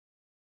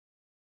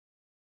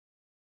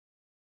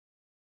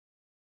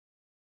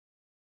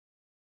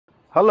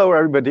Hello,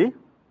 everybody.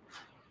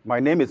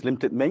 My name is Lim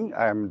Tit Ming.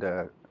 I'm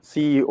the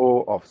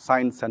CEO of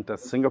Science Centre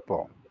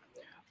Singapore.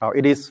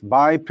 It is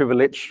my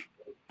privilege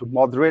to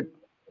moderate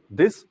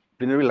this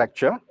plenary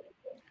lecture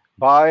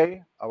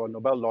by our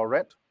Nobel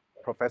laureate,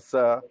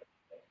 Professor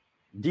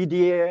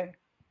Didier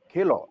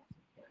Queloz,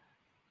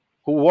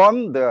 who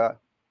won the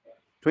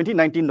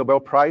 2019 Nobel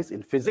Prize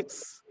in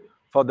Physics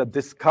for the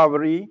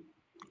discovery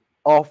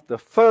of the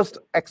first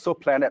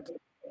exoplanet,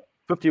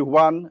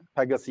 51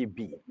 Pegasi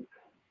b.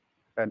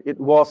 And it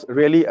was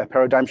really a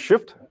paradigm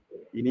shift.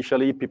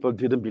 Initially, people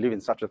didn't believe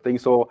in such a thing,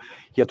 so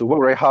he had to work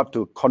very hard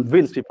to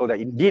convince people that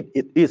indeed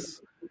it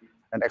is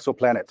an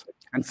exoplanet.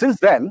 And since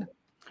then,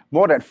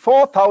 more than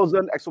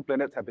 4,000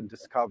 exoplanets have been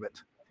discovered,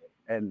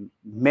 and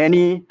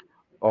many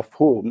of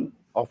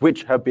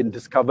which have been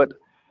discovered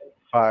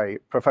by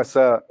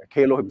Professor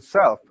Queloz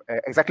himself.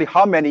 Exactly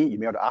how many, you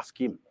may have to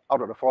ask him,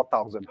 out of the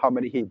 4,000, how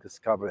many he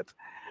discovered.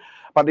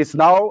 But it's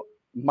now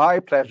my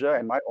pleasure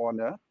and my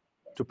honor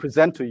to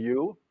present to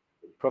you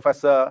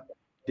Professor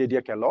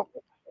Didier Queloz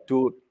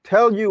to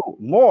tell you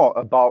more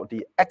about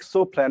the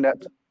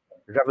exoplanet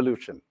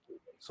revolution.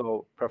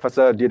 So,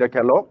 Professor Didier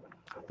Queloz,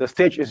 the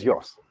stage is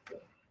yours.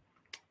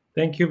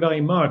 Thank you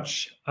very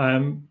much.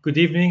 Good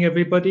evening,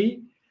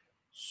 everybody.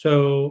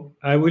 So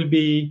I will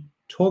be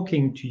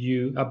talking to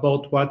you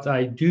about what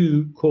I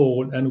do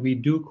call, and we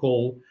do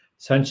call,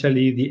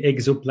 essentially the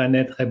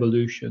exoplanet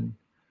revolution.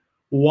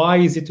 Why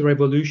is it a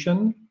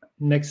revolution?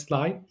 Next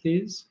slide,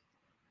 please.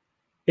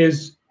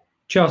 Is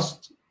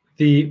just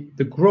the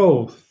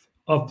growth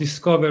of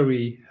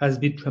discovery has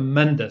been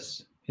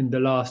tremendous in the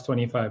last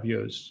 25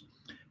 years.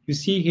 You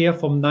see here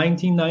from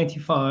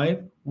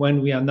 1995, when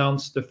we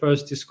announced the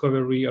first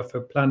discovery of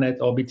a planet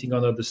orbiting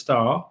another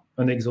star,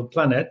 an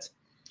exoplanet,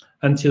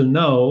 until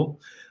now,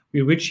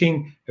 we're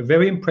reaching a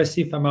very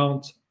impressive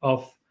amount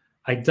of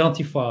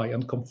identify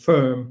and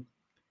confirm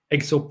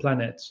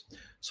exoplanets.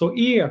 So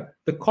here,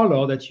 the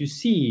color that you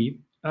see,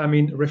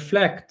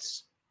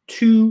 reflects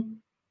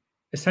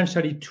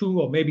essentially two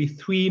or maybe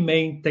three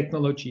main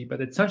technology, but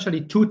essentially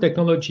two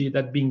technology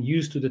that being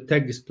used to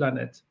detect this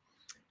planet.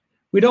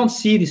 We don't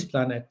see this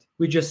planet,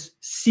 we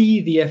just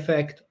see the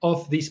effect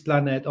of this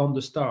planet on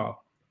the star,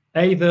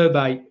 either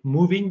by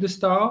moving the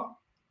star,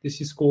 this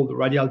is called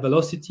radial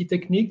velocity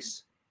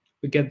techniques,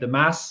 we get the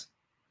mass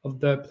of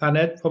the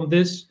planet from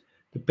this,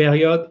 the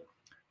period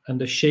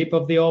and the shape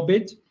of the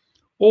orbit,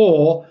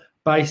 or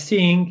by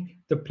seeing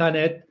the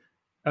planet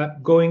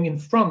going in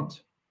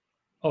front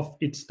of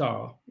its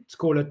star. It's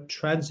called a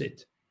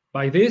transit.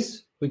 By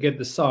this, we get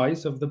the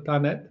size of the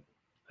planet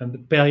and the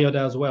period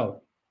as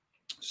well.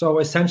 So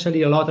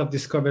essentially, a lot of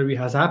discovery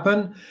has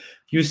happened.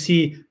 You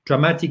see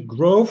dramatic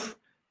growth.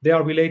 They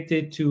are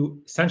related to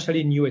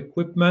essentially new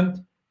equipment,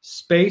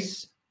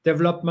 space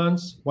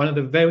developments, one of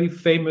the very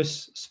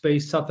famous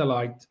space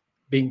satellites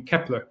being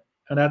Kepler.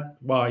 And that's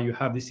why you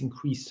have this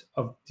increase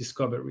of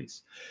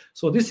discoveries.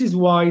 So this is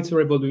why it's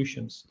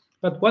revolutions.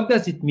 But what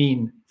does it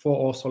mean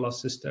for our solar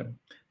system?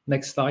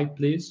 Next slide,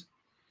 please.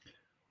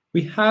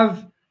 We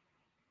have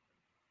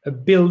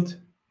built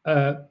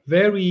a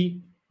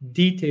very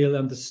detailed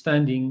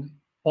understanding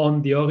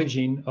on the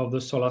origin of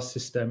the solar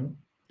system,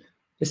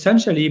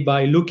 essentially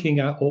by looking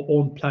at our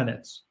own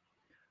planets.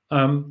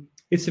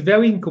 It's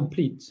very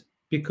incomplete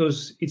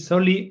because it's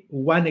only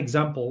one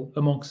example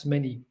amongst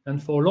many.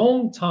 And for a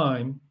long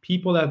time,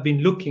 people have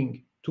been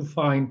looking to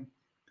find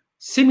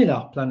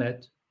similar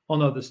planets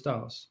on other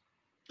stars.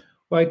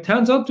 Well, it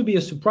turns out to be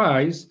a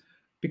surprise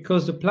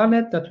because the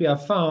planet that we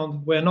have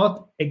found were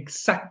not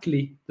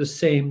exactly the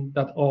same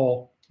that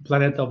our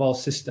planet of our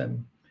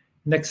system.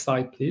 Next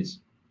slide,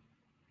 please.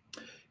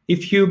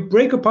 If you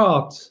break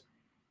apart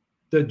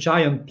the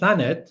giant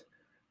planet,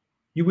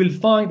 you will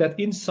find that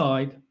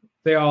inside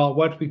there are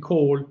what we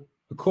call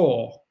a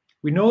core.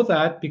 We know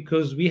that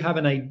because we have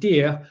an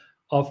idea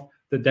of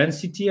the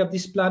density of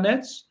these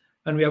planets,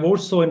 and we have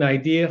also an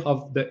idea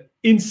of the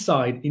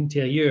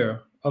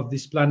interior of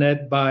this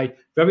planet by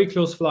very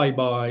close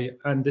flyby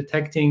and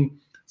detecting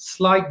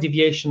slight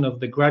deviation of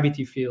the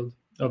gravity field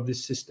of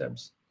these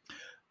systems.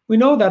 We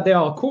know that there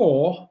are a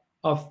core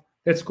of,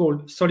 let's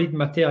call solid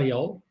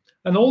material,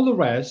 and all the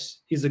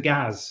rest is a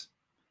gas.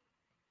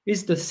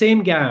 It's the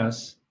same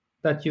gas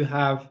that you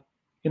have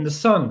in the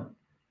sun.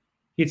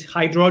 It's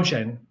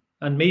hydrogen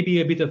and maybe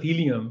a bit of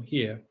helium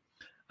here.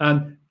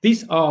 And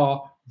these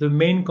are the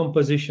main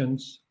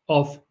compositions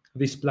of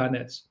these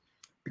planets.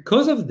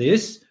 Because of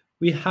this,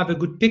 we have a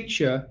good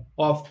picture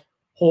of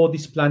how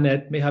this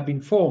planet may have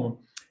been formed.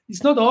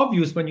 It's not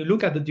obvious when you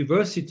look at the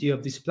diversity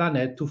of this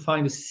planet to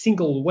find a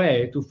single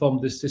way to form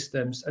these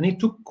systems. And it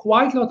took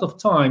quite a lot of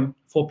time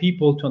for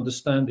people to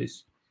understand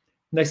this.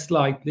 Next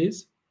slide,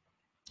 please.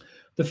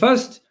 The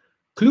first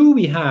clue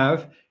we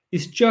have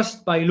is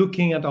just by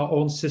looking at our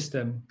own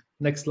system.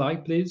 Next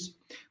slide, please.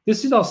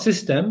 This is our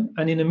system,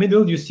 and in the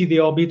middle, you see the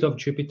orbit of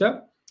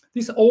Jupiter.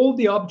 These are all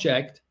the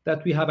objects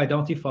that we have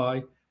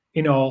identified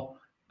in our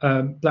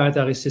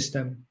planetary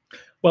system.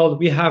 Well,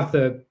 we have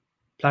the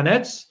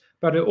planets,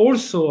 but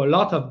also a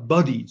lot of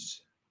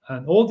bodies.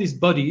 And all these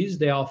bodies,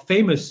 they are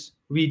famous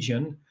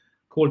region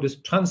called the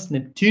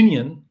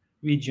trans-Neptunian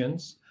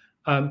regions.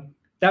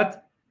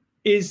 That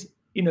is,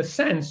 in a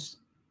sense,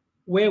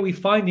 where we're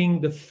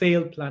finding the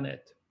failed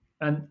planet.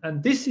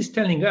 And this is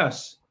telling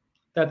us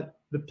that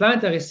the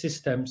planetary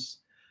systems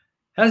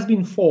has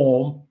been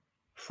formed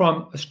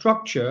from a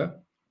structure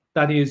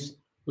that is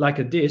like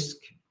a disk,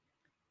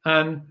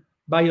 and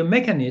by a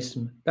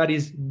mechanism that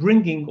is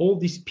bringing all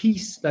these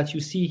pieces that you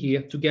see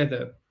here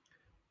together.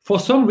 For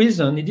some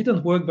reason, it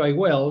didn't work very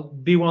well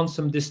beyond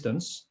some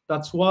distance.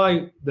 That's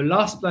why the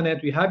last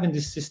planet we have in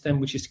this system,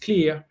 which is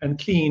clear and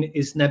clean,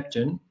 is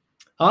Neptune.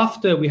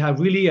 After, we have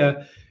really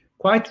a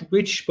quite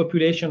rich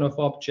population of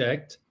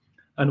objects.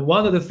 And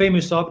one of the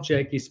famous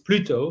objects is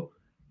Pluto,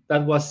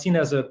 that was seen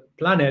as a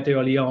planet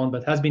early on,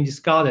 but has been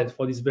discarded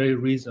for this very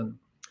reason.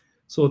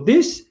 So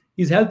this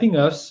is helping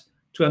us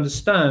to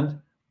understand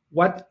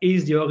what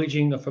is the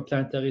origin of a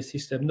planetary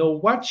system. Now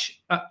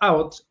watch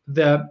out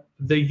the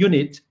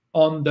unit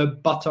on the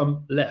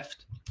bottom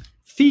left.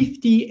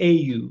 50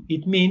 AU,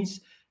 it means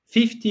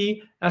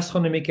 50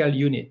 astronomical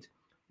unit.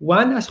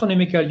 1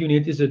 astronomical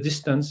unit is the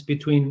distance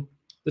between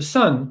the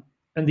sun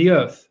and the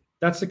Earth.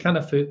 That's a kind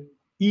of a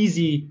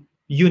easy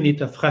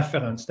unit of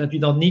reference that we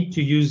don't need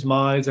to use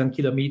miles and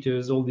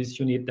kilometers, all this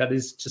unit, that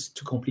is just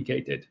too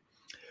complicated.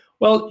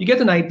 Well, you get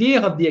an idea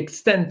of the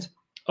extent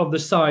of the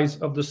size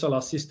of the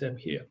solar system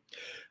here.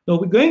 Now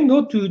we're going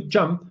now to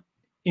jump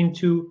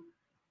into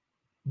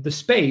the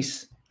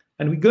space,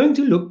 and we're going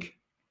to look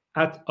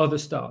at other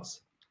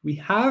stars. We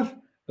have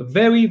a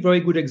very, very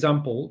good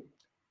example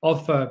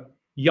of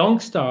young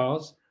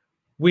stars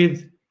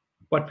with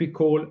what we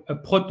call a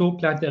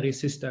protoplanetary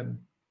system.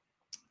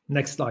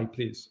 Next slide,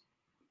 please.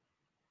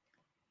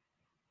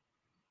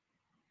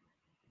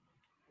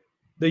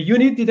 The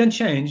unit didn't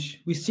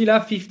change. We still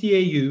have 50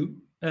 AU,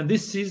 and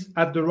this is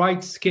at the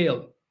right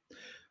scale.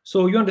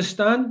 So you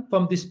understand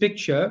from this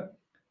picture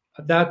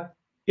that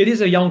it is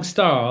a young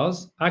star.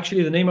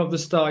 Actually, the name of the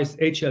star is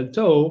HL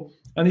Tau,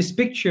 and this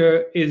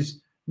picture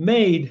is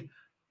made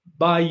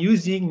by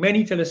using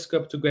many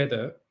telescopes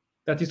together.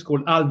 That is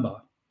called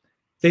ALMA.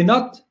 They're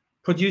not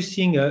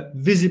producing a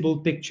visible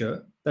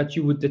picture that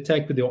you would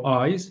detect with your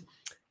eyes.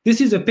 This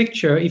is a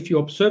picture if you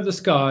observe the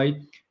sky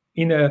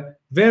in a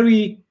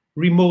very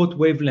remote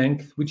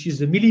wavelength, which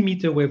is a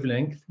millimeter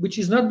wavelength, which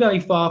is not very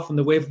far from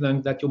the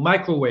wavelength that your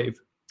microwave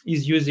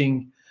is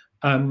using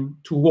to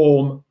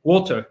warm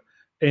water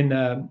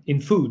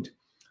in food.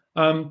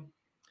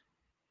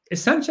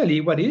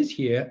 Essentially, what is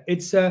here,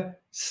 it's a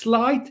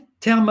slight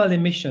thermal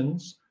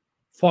emissions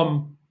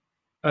from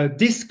a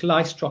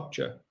disk-like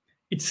structure.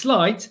 It's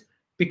slight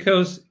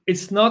because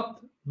it's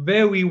not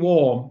very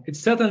warm. It's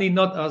certainly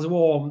not as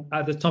warm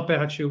at the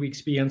temperature we're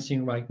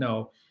experiencing right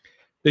now.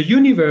 The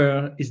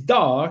universe is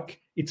dark,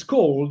 it's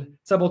cold,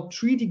 it's about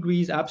 3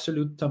 degrees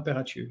absolute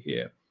temperature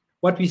here.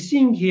 What we're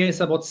seeing here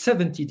is about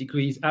 70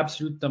 degrees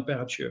absolute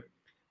temperature.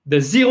 The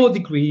 0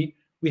 degree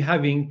we're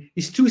having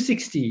is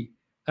 260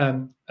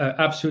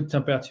 absolute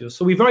temperature.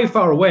 So we're very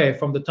far away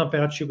from the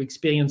temperature we're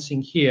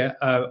experiencing here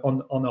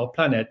on our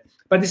planet,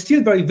 but it's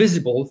still very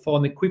visible for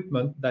an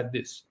equipment like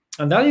this.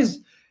 And that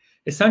is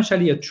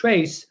essentially a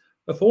trace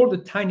of all the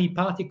tiny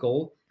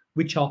particles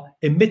which are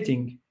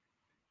emitting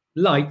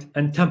light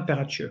and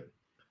temperature.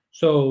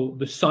 So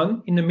the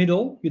sun in the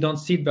middle, you don't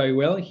see it very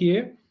well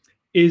here,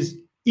 is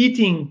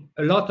eating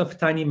a lot of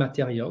tiny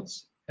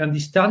materials, and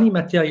this tiny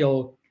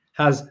material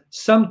has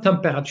some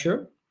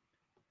temperature,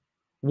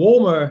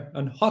 warmer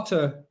and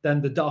hotter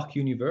than the dark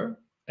universe,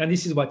 and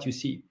this is what you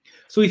see.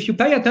 So if you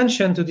pay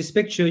attention to this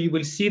picture, you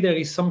will see there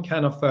is some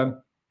kind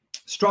of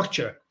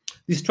structure.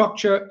 This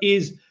structure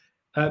is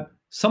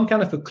some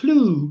kind of a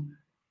clue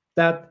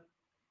that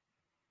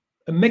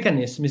a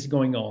mechanism is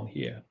going on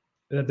here.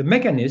 The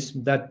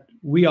mechanism that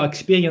we are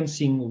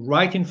experiencing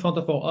right in front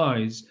of our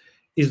eyes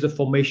is the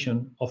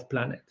formation of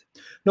planet.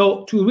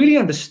 Now, to really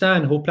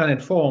understand how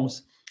planet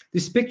forms,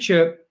 this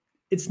picture,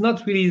 it's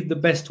not really the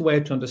best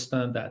way to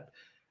understand that.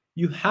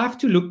 You have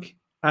to look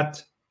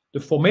at the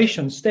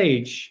formation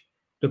stage,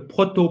 the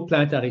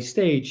protoplanetary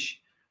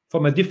stage,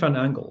 from a different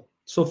angle.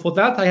 So for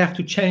that, I have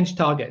to change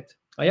target.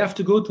 I have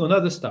to go to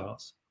another star,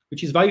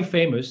 which is very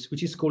famous,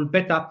 which is called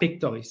Beta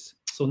Pictoris.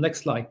 So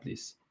next slide,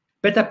 please.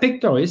 Beta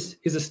Pictoris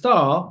is a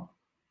star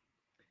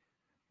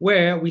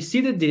where we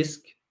see the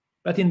disk,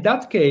 but in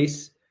that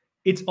case,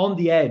 it's on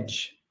the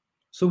edge.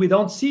 So we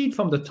don't see it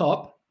from the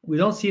top, we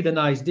don't see the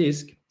nice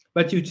disk,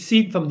 but you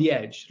see it from the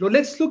edge. So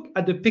let's look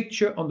at the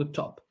picture on the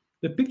top.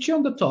 The picture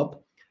on the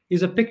top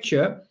is a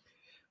picture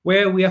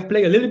where we have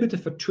played a little bit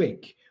of a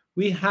trick.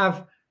 We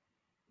have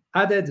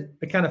added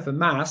a kind of a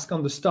mask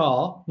on the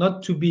star,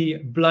 not to be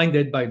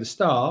blinded by the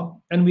star,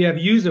 and we have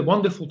used a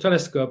wonderful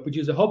telescope, which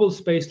is a Hubble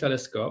Space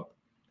Telescope,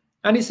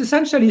 and it's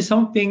essentially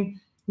something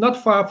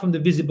not far from the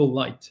visible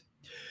light.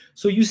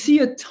 So you see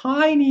a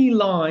tiny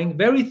line,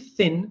 very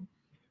thin,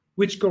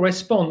 which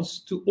corresponds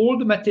to all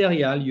the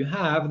material you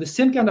have, the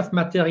same kind of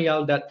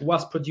material that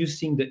was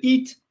producing the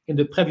heat in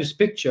the previous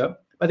picture.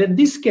 But in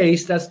this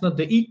case, that's not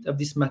the heat of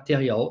this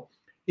material.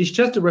 It's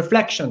just a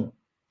reflection.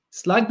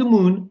 It's like the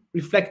moon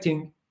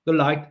reflecting the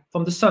light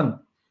from the sun.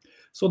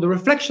 So the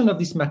reflection of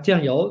this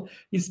material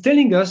is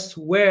telling us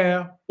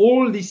where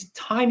all this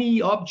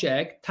tiny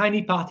object,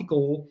 tiny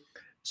particle,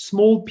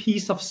 small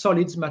piece of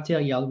solids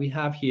material we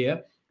have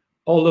here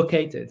are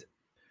located.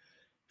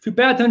 If you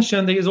pay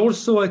attention, there is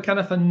also a kind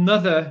of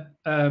another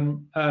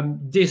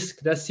disk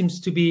that seems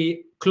to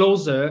be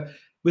closer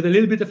with a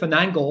little bit of an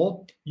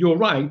angle. You're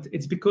right,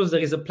 it's because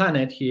there is a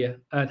planet here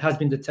that has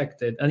been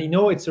detected. And you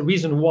know, it's a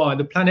reason why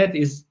the planet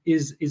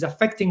is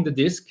affecting the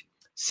disk,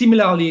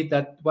 similarly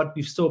that what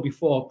we saw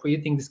before,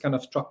 creating this kind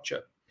of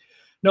structure.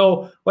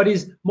 Now, what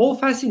is more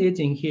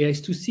fascinating here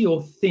is to see how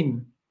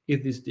thin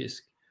is this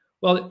disk.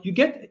 Well, you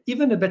get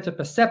even a better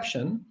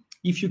perception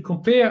if you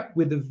compare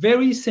with the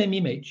very same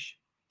image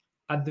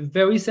at the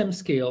very same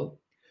scale,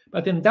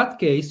 but in that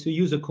case, you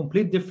use a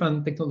complete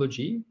different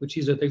technology, which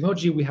is a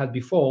technology we had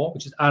before,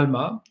 which is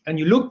ALMA, and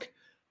you look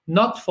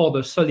not for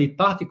the solid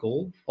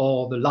particle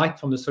or the light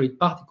from the solid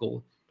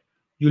particle,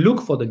 you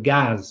look for the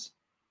gas.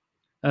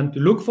 And to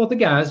look for the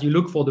gas, you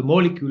look for the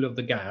molecule of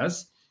the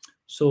gas.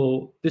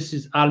 So this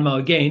is ALMA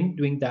again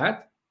doing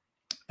that.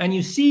 And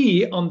you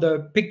see on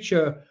the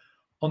picture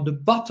on the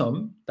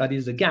bottom, that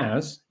is the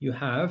gas you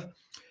have,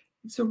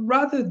 it's a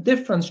rather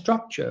different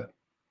structure.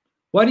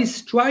 What is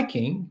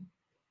striking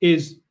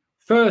is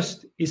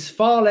first, is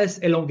far less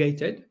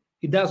elongated.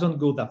 It doesn't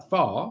go that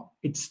far.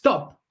 It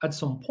stops at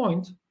some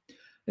point.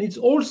 And it's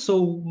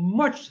also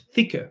much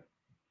thicker.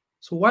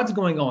 So what's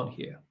going on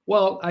here?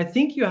 Well, I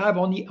think you have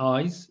on the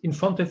eyes in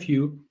front of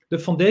you the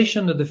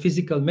foundation of the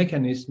physical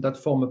mechanism that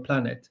form a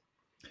planet.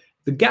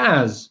 The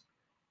gas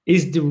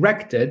is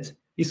directed,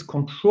 is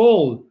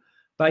controlled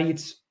by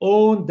its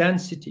own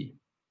density.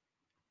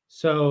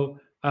 So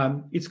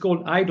it's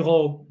called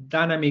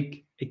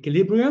hydrodynamic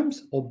equilibriums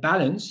or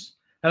balance.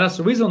 And that's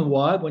the reason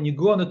why when you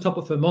go on the top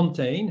of a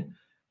mountain,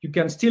 you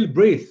can still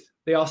breathe.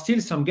 There are still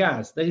some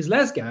gas. There is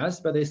less gas,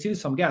 but there's still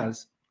some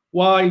gas.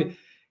 While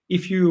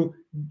if you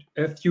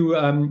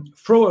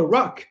throw a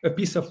rock, a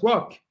piece of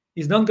rock,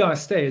 it's not going to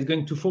stay. It's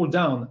going to fall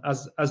down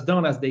as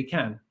down as they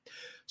can.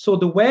 So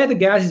the way the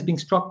gas is being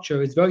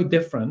structured is very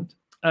different.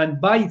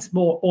 And by its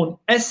more own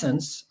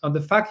essence, and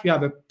the fact you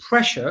have a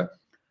pressure,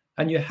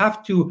 and you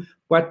have to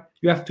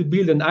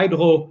build an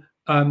hydro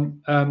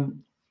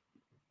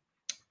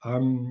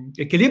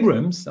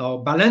equilibriums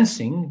or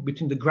balancing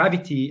between the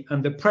gravity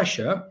and the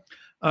pressure,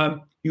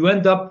 you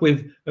end up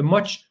with a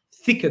much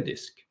thicker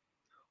disk.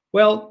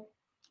 Well,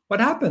 what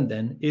happened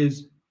then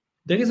is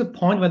there is a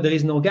point when there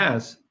is no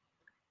gas.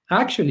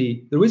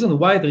 Actually, the reason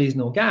why there is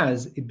no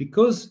gas is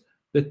because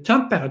the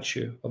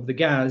temperature of the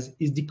gas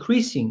is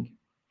decreasing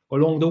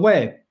along the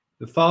way.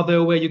 The farther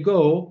away you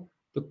go,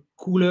 the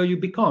cooler you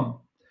become.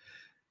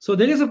 So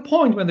there is a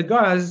point when the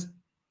gas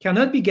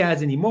cannot be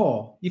gas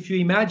anymore. If you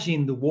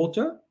imagine the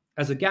water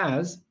as a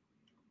gas,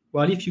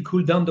 well, if you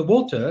cool down the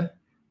water,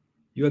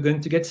 you are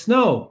going to get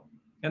snow.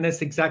 And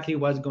that's exactly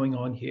what's going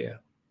on here.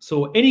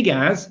 So any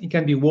gas, it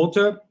can be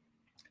water,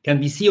 can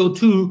be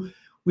CO2,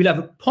 will have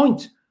a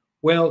point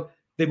where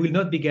they will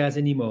not be gas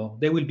anymore.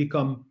 They will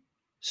become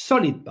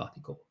solid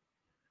particle.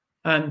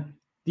 And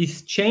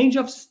this change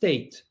of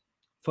state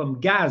from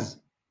gas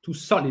to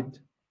solid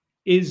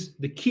is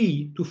the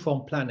key to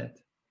form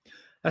planet.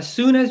 As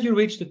soon as you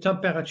reach the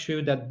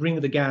temperature that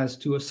brings the gas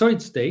to a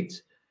solid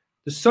state,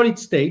 the solid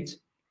state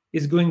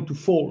is going to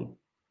fall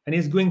and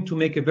is going to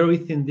make a very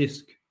thin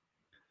disk.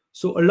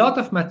 So a lot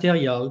of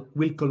material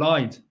will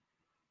collide.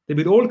 They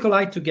will all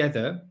collide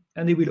together,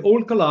 and they will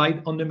all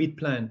collide on the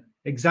mid-plane,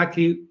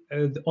 exactly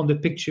on the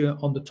picture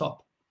on the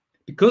top.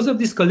 Because of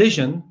this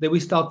collision, they will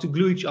start to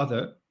glue each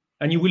other,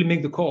 and you will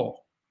make the core.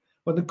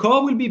 When the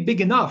core will be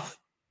big enough,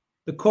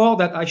 the core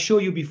that I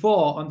showed you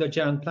before on the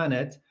giant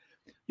planet,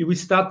 you will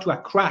start to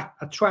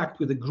attract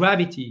with the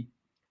gravity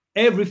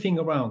everything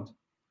around.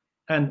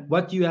 And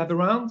what do you have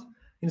around?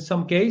 In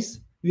some case,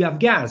 you have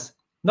gas.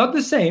 Not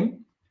the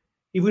same,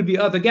 it will be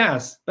other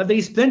gas, but there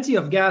is plenty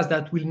of gas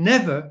that will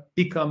never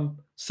become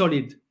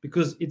solid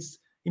because it's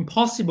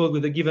impossible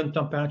with a given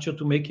temperature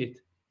to make it.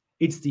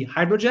 It's the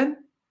hydrogen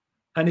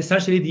and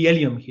essentially the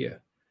helium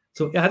here.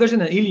 So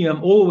hydrogen and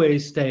helium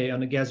always stay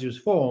on a gaseous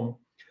form.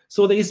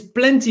 So there is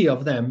plenty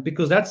of them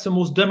because that's the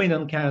most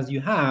dominant gas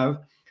you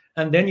have,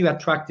 and then you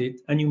attract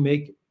it and you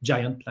make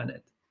giant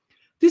planet.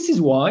 This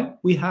is why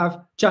we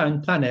have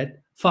giant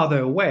planet farther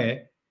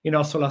away in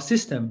our solar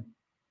system.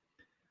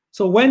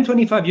 So when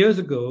 25 years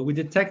ago we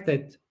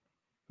detected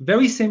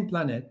very same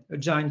planet, a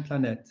giant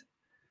planet,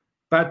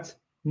 but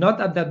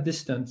not at that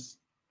distance,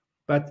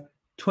 but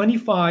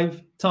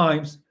 25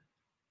 times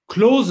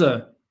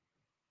closer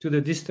to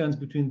the distance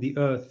between the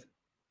Earth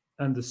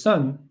and the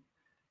Sun,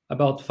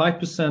 about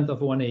 5%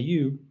 of 1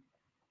 AU,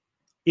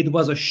 it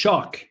was a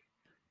shock.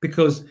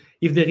 Because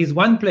if there is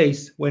one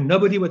place where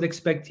nobody was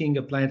expecting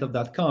a planet of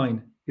that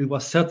kind, it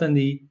was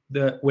certainly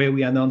where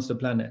we announced the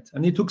planet.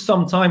 And it took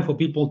some time for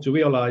people to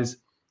realize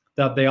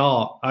that there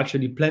are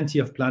actually plenty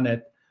of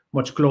planets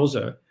much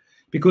closer.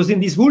 Because in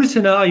this whole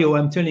scenario,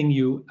 I'm telling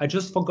you, I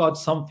just forgot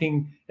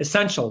something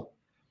essential.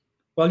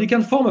 Well, you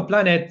can form a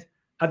planet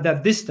at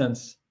that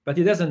distance, but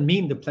it doesn't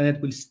mean the planet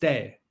will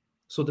stay.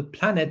 So the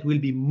planet will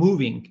be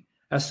moving.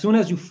 As soon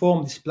as you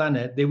form this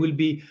planet, there will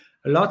be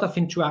a lot of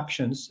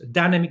interactions,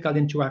 dynamical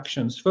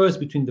interactions, first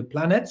between the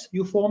planets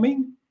you're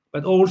forming,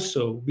 but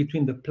also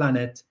between the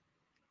planet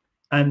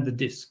and the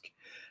disk.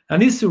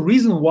 And this is the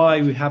reason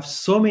why we have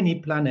so many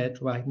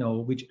planets right now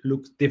which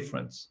look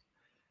different.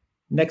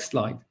 Next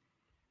slide.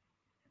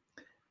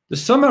 The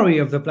summary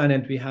of the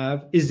planet we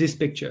have is this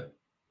picture.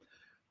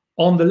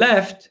 On the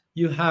left,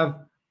 you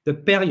have the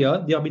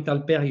period, the orbital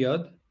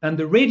period, and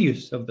the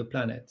radius of the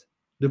planet.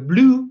 The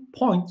blue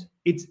point,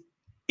 it's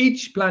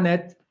each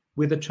planet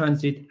with a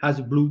transit has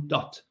a blue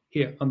dot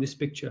here on this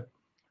picture.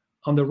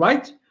 On the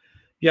right,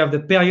 you have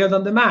the period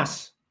and the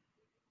mass.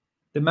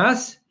 The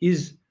mass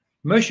is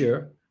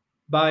measured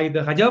by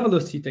the radial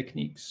velocity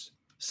techniques.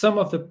 Some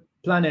of the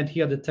planets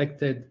here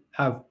detected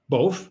have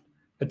both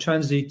a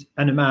transit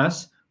and a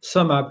mass.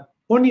 Some have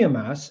only a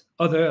mass,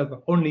 others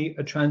have only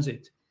a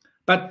transit.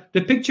 But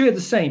the picture is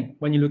the same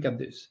when you look at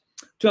this.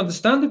 To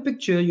understand the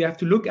picture, you have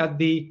to look at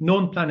the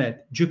known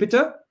planet,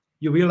 Jupiter.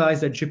 You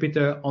realize that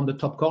Jupiter on the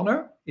top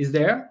corner is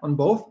there on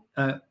both.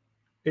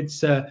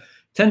 It's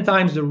 10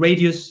 times the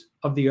radius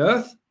of the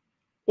Earth,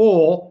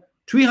 or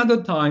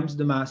 300 times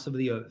the mass of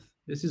the Earth.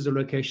 This is the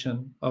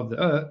location of the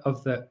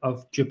Earth,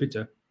 of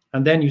Jupiter.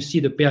 And then you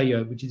see the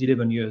period, which is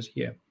 11 years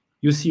here.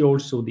 You see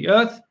also the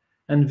Earth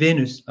and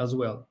Venus as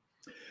well.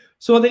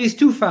 So there is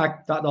two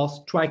facts that are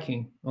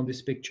striking on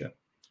this picture.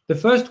 The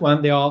first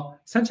one, there are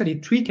essentially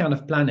three kinds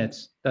of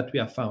planets that we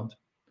have found.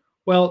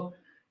 Well,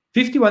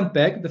 51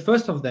 Peg, the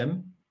first of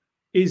them,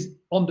 is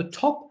on the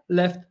top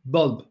left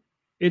bulb.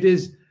 It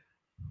is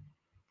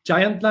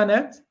giant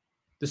planet,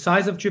 the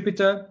size of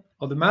Jupiter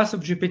or the mass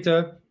of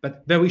Jupiter,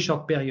 but very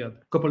short period,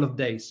 a couple of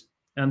days.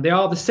 And they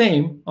are the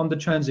same on the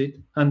transit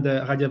and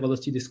the radial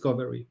velocity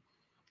discovery.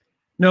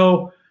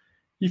 Now,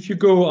 if you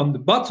go on the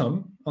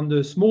bottom, on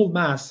the small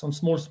mass, on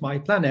small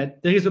planet,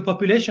 there is a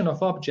population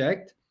of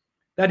objects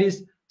that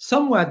is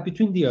somewhat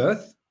between the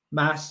Earth,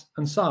 mass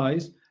and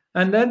size,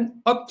 and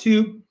then up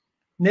to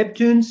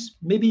Neptune's,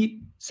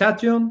 maybe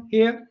Saturn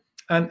here.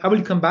 And I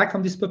will come back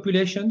on these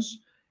populations.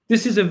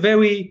 This is a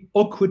very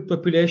awkward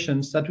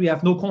populations that we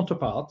have no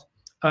counterpart.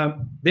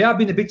 They have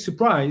been a big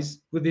surprise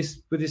with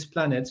these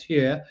planets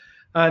here.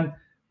 And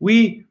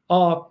we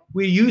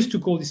used to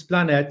call this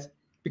planet,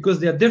 because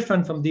they are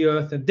different from the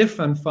Earth and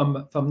different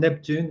from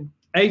Neptune,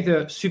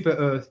 either super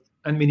Earth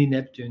and mini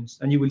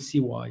Neptunes, and you will see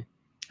why.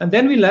 And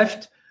then we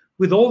left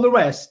with all the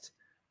rest,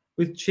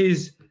 which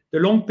is the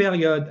long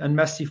period and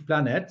massive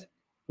planet,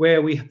 where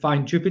we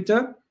find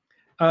Jupiter.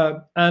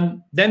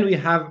 And then we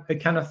have a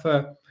kind of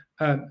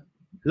a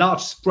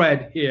large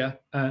spread here,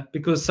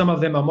 because some of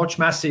them are much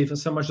massive and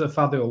some much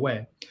farther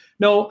away.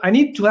 Now, I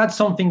need to add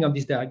something on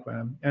this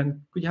diagram.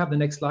 And could you have the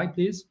next slide,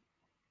 please?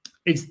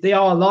 There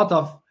are a lot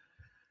of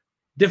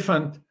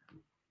different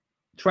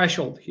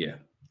threshold here.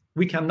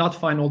 We cannot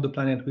find all the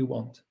planets we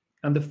want.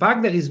 And the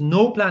fact there is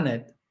no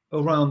planet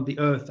around the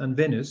Earth and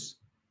Venus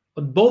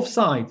on both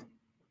sides,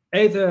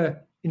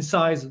 either in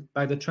size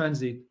by the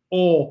transit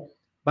or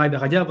by the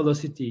radial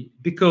velocity,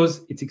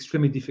 because it's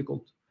extremely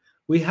difficult.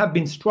 We have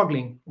been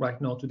struggling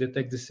right now to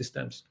detect the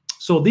systems.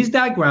 So this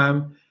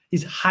diagram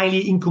is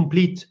highly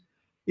incomplete.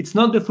 It's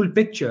not the full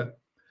picture.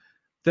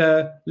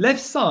 The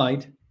left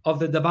side of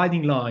the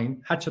dividing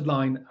line, hatched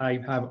line I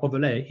have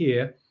overlay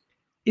here,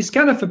 is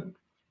kind of a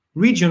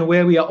region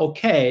where we are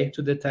okay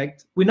to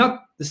detect. We're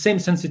not the same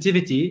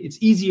sensitivity. It's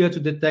easier to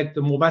detect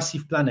the more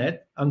massive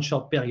planet on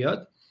short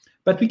period,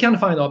 but we can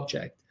find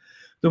object.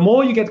 The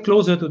more you get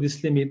closer to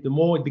this limit, the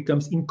more it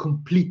becomes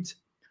incomplete.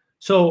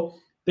 So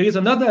there is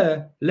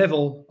another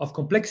level of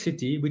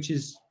complexity, which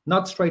is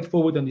not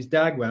straightforward on this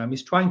diagram,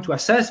 is trying to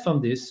assess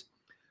from this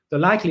the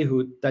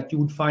likelihood that you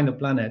would find a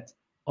planet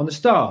on a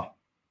star,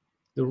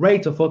 the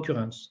rate of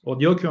occurrence, or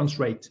the occurrence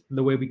rate,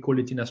 the way we call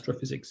it in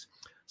astrophysics.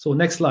 So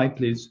next slide,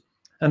 please.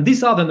 And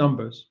these are the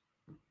numbers.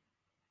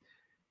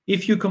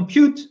 If you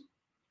compute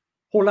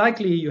how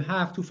likely you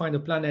have to find a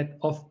planet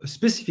of a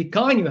specific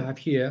kind you have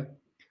here,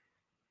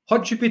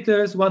 hot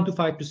Jupiters, 1 to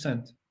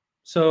 5%.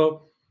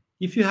 So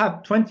if you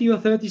have 20 or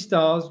 30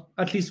 stars,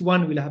 at least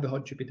one will have a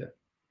hot Jupiter.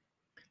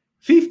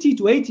 50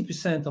 to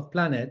 80% of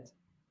planets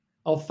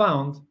are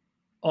found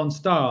on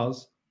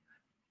stars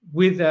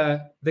with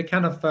the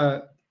kind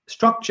of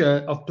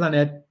structure of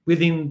planet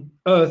within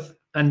Earth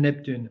and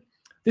Neptune.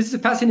 This is a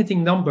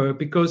fascinating number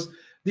because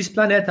these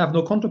planets have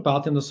no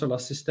counterpart in the solar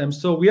system.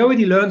 So we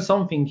already learned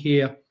something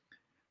here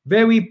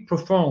very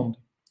profound,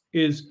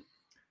 is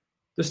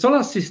the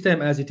solar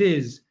system as it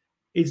is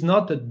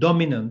not a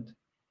dominant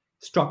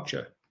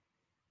structure.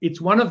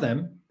 It's one of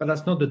them, but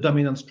that's not the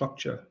dominant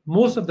structure.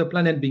 Most of the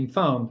planets being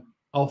found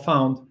are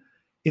found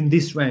in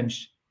this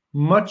range,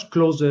 much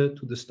closer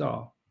to the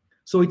star.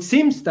 So it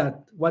seems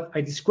that what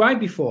I described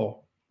before,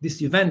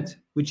 this event,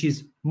 which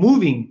is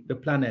moving the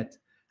planet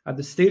at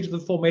the stage of the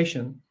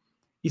formation,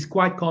 is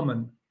quite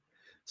common.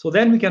 So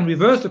then we can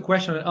reverse the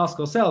question and ask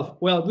ourselves,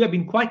 well, we have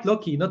been quite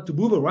lucky not to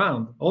move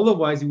around.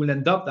 Otherwise, it will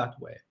end up that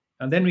way.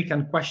 And then we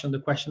can question the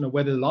question of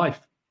whether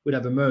life would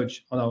have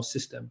emerged on our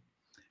system.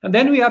 And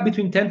then we have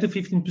between 10 to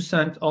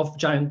 15% of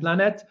giant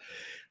planet.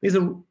 There's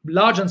a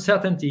large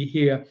uncertainty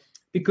here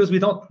because we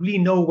don't really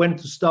know when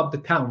to stop the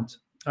count.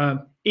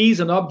 Is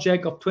an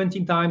object of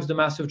 20 times the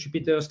mass of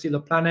Jupiter still a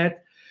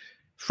planet?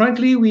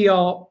 Frankly, we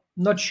are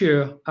not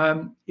sure.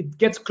 It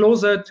gets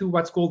closer to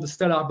what's called the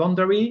stellar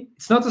boundary.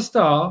 It's not a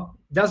star,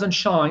 it doesn't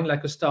shine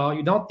like a star.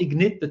 You don't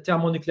ignite the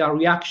thermonuclear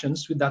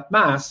reactions with that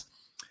mass,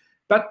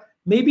 but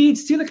maybe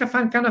it's still like a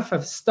kind of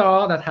a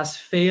star that has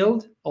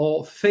failed,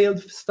 or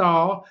failed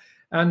star,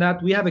 and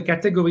that we have a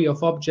category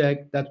of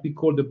object that we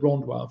call the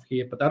brown dwarf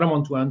here, but I don't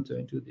want to enter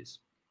into this.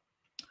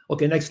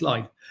 Okay, next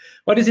slide.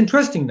 What is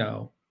interesting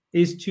now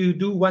is to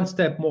do one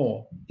step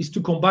more, is to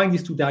combine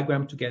these two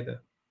diagrams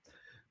together,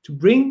 to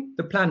bring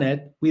the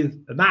planet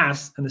with a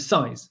mass and a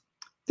size.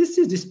 This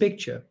is this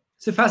picture.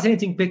 It's a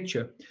fascinating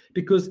picture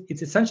because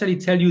it essentially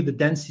tells you the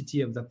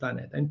density of the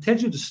planet and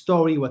tells you the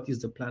story, what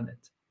is the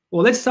planet.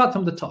 Well, let's start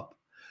from the top.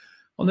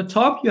 On the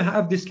top, you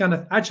have this kind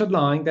of hatched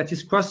line that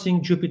is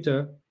crossing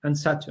Jupiter and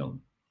Saturn.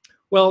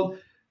 Well,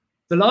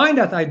 the line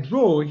that I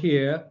draw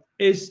here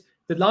is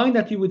the line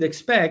that you would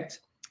expect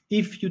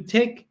if you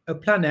take a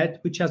planet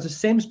which has the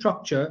same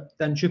structure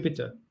than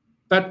Jupiter.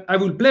 But I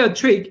will play a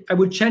trick. I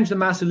will change the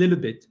mass a little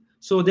bit.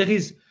 So there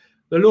is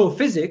the law of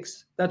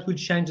physics that will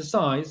change the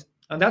size,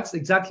 and that's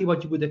exactly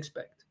what you would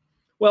expect.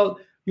 Well,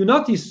 you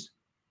notice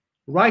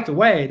right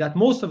away that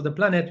most of the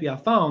planets we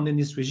have found in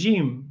this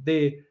regime,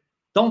 they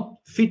don't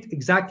fit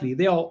exactly.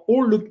 They are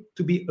all look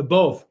to be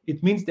above.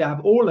 It means they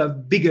have all a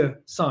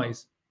bigger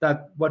size than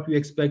what we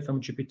expect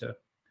from Jupiter.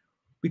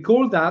 We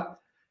call that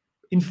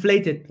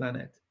inflated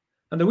planet.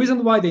 And the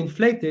reason why they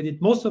inflated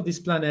it, most of these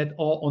planets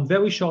are on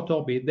very short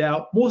orbit. They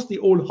are mostly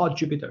all hot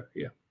Jupiter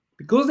here.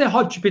 Because they're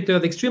hot Jupiter,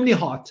 they're extremely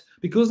hot.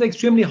 Because they're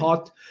extremely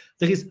hot,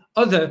 there is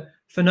other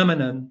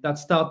phenomenon that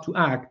start to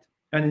act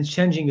and is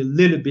changing a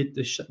little bit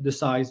the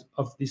size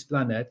of this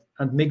planet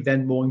and make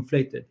them more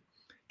inflated.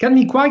 Can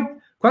be quite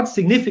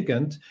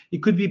significant.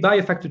 It could be by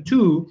a factor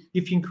 2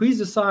 if you increase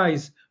the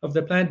size of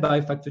the planet by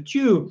a factor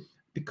 2,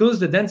 because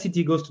the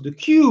density goes to the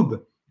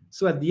cube.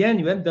 So at the end,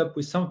 you end up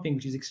with something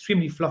which is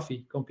extremely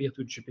fluffy compared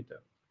to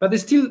Jupiter. But they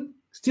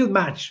still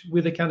match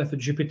with a kind of a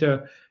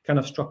Jupiter kind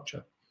of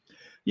structure.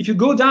 If you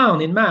go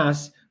down in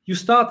mass, you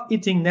start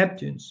hitting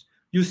Neptunes.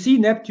 You see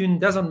Neptune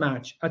doesn't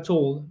match at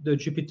all the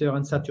Jupiter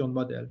and Saturn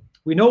model.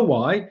 We know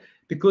why,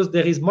 because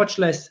there is much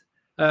less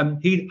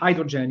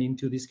hydrogen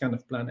into this kind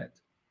of planet.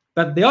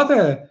 But the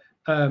other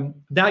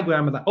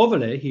diagram that I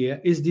overlay here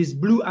is this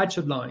blue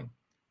hatched line.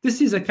 This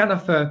is a kind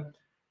of a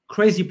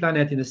crazy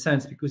planet in a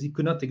sense because it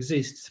could not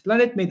exist. It's a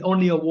planet made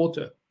only of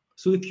water.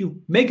 So if you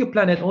make a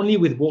planet only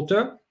with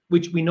water,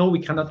 which we know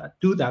we cannot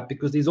do that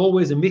because there's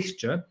always a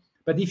mixture,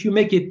 but if you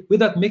make it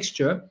without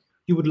mixture,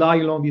 you would lie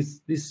along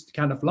this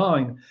kind of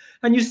line.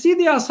 And you see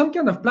there are some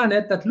kind of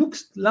planet that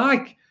looks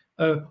like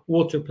a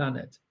water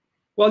planet.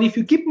 Well, if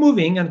you keep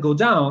moving and go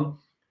down,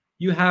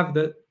 you have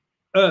the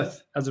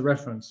Earth as a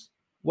reference.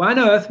 One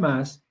Earth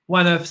mass,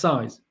 one Earth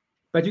size.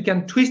 But you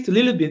can twist a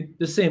little bit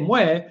the same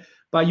way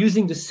by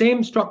using the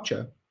same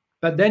structure,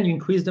 but then you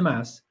increase the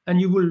mass and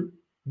you will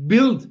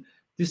build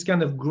this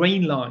kind of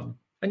grain line.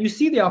 And you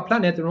see there are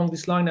planets along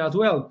this line as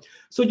well.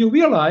 So you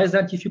realize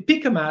that if you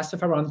pick a mass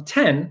of around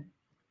 10,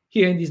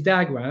 here in this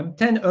diagram,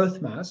 10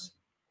 Earth mass,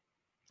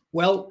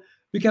 well,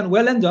 we can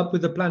well end up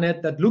with a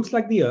planet that looks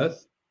like the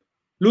Earth,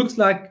 looks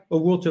like a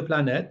water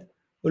planet,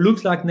 or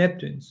looks like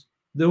Neptune's.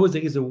 There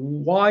is a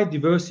wide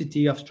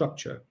diversity of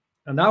structure.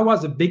 And that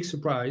was a big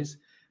surprise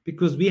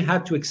because we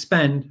had to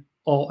expand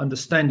our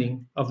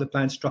understanding of the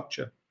planet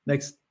structure.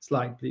 Next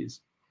slide,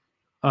 please.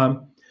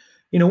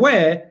 In a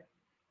way,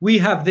 we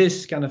have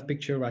this kind of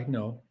picture right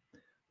now.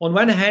 On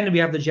one hand, we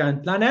have the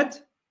giant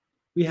planet.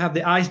 We have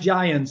the ice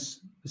giants,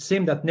 the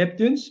same that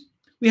Neptune's.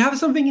 We have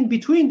something in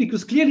between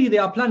because clearly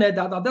there are planets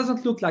that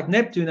doesn't look like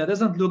Neptune, that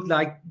doesn't look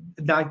like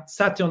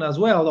Saturn as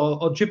well,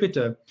 or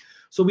Jupiter.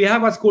 So we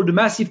have what's called the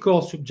massive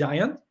core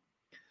subgiant.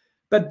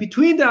 But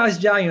between the ice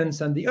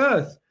giants and the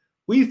Earth,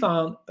 we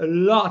found a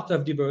lot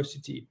of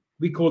diversity.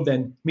 We call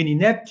them mini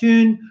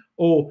Neptune,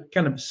 or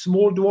kind of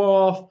small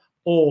dwarf,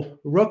 or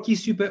rocky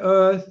super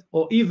Earth,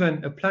 or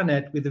even a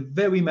planet with a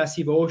very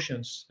massive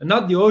oceans. And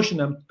not the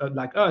ocean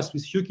like us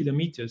with few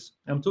kilometers.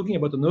 I'm talking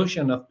about an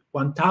ocean of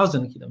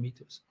 1,000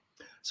 kilometers.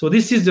 So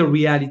this is the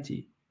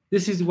reality.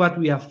 This is what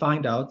we have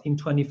found out in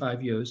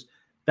 25 years,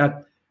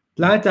 that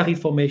planetary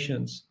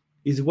formations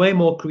is way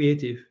more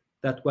creative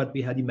than what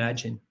we had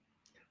imagined.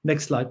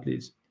 Next slide,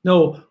 please.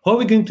 Now, how are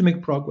we going to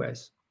make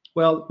progress?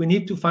 Well, we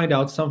need to find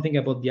out something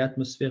about the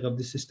atmosphere of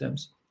the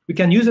systems. We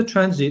can use a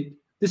transit.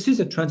 This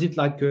is a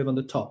transit-like curve on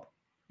the top.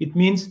 It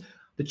means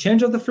the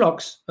change of the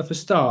flux of a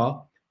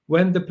star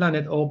when the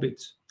planet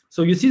orbits.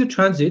 So you see the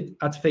transit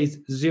at phase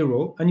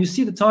 0, and you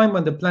see the time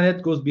when the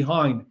planet goes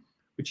behind,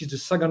 which is the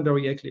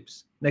secondary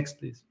eclipse. Next,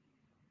 please.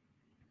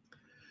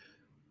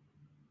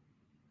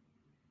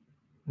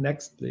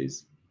 Next,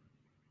 please.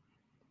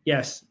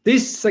 Yes,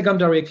 these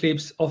secondary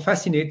eclipses are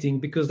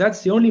fascinating because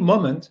that's the only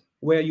moment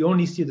where you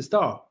only see the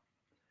star.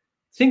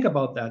 Think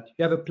about that.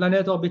 You have a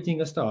planet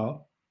orbiting a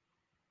star.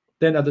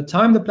 then at the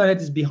time the planet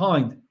is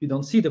behind, you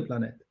don't see the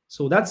planet.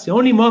 So that's the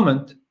only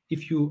moment,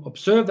 if you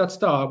observe that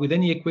star with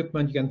any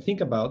equipment you can think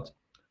about,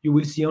 you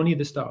will see only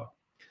the star.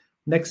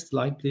 Next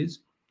slide, please.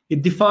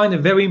 It defines a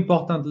very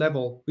important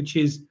level, which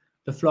is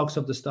the flux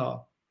of the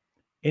star.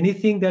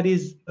 Anything that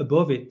is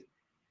above it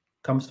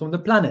comes from the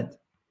planet.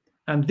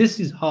 And this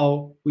is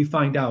how we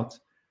find out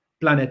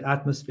planet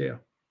atmosphere.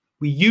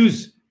 We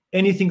use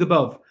anything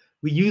above.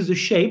 We use a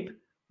shape,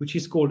 which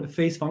is called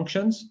phase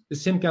functions, the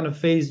same kind of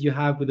phase you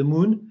have with the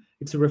moon.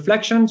 It's a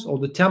reflections or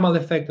the thermal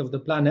effect of the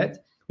planet.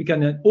 We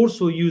can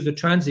also use the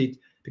transit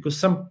because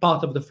some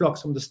part of the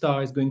flux from the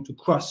star is going to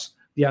cross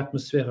the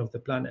atmosphere of the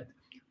planet.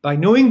 By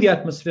knowing the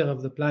atmosphere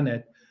of the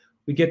planet,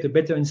 we get a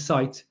better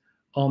insight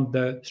on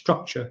the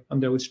structure,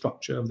 underwood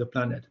structure of the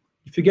planet.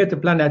 If you get a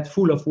planet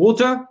full of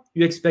water,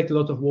 you expect a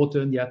lot of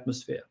water in the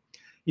atmosphere.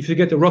 If you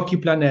get a rocky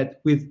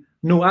planet with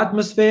no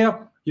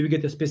atmosphere, you will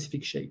get a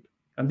specific shape.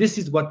 And this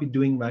is what we're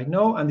doing right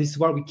now, and this is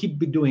what we keep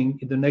doing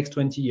in the next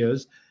 20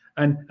 years,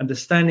 and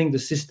understanding the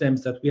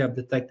systems that we have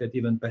detected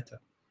even better.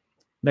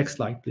 Next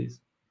slide, please.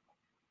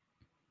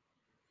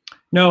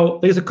 Now,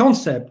 there's a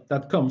concept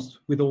that comes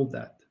with all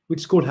that,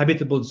 which is called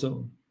habitable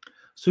zone.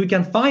 So we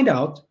can find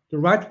out the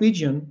right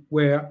region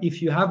where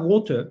if you have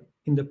water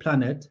in the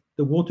planet,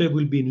 the water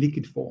will be in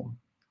liquid form.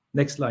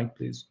 Next slide,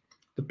 please.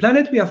 The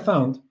planet we have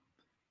found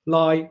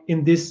lie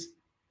in this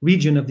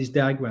region of this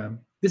diagram.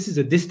 This is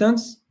a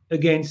distance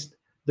against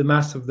the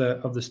mass of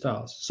the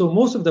stars. So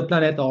most of the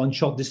planet are on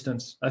short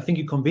distance. I think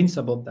you're convinced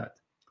about that.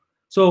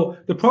 So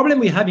the problem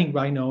we're having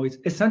right now is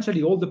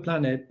essentially all the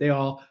planet, they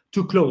are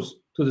too close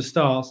to the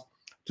stars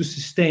to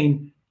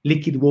sustain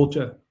liquid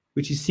water,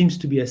 which seems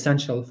to be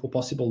essential for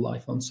possible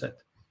life on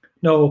set.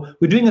 Now,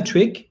 we're doing a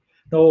trick.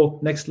 Now,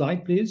 next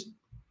slide, please.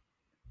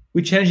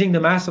 We're changing the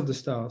mass of the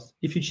stars.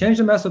 If you change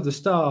the mass of the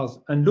stars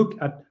and look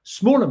at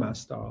smaller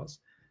mass stars,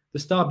 the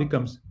star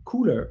becomes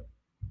cooler.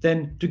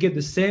 Then to get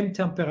the same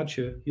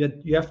temperature,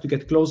 you have to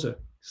get closer.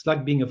 It's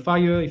like being a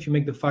fire. If you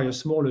make the fire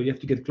smaller, you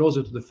have to get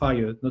closer to the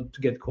fire, not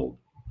to get cold.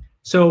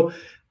 So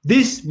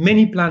these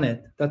many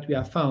planets that we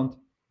have found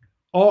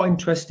are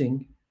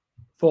interesting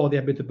for the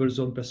habitable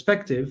zone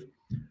perspective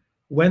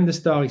when the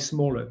star is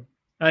smaller.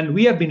 And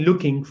we have been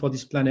looking for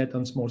this planet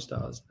on small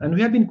stars. And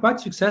we have been quite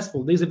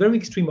successful. There's a very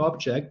extreme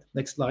object,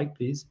 next slide,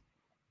 please,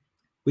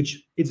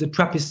 which is a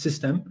TRAPPIST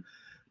system.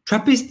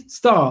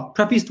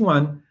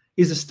 TRAPPIST-1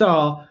 is a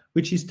star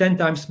which is 10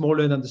 times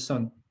smaller than the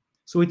sun.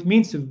 So it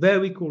means a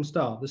very cool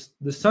star.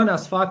 The sun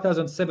has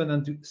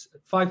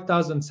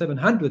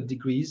 5,700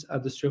 degrees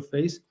at the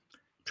surface.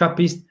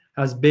 TRAPPIST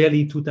has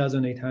barely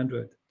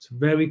 2,800. It's a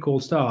very cool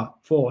star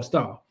for a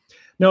star.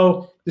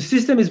 Now, the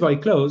system is very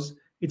close.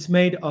 It's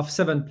made of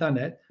 7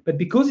 planets, but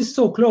because it's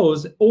so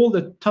close, all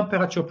the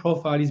temperature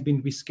profile is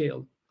being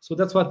rescaled. So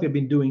that's what we've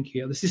been doing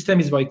here. The system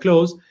is very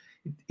close.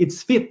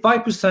 It's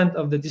 5%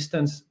 of the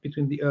distance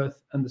between the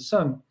Earth and the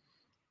sun.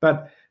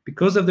 But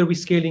because of the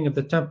rescaling of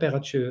the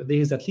temperature, there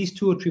is at least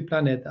 2 or 3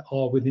 planets that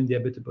are within the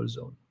habitable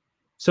zone.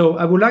 So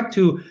I would like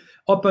to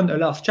open a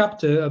last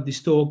chapter of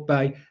this talk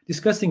by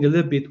discussing a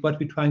little bit what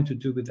we're trying to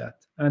do with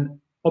that and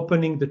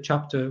opening the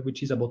chapter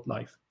which is about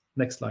life.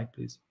 Next slide,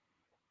 please.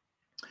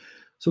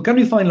 So can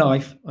we find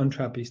life on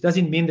TRAPPIST? Does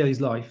it mean there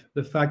is life?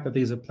 The fact that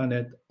there is a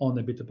planet on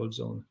the habitable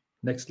zone.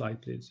 Next slide,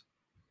 please.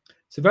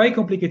 It's a very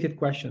complicated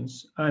question.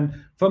 And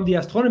from the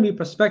astronomy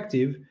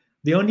perspective,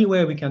 the only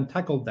way we can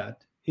tackle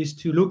that is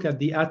to look at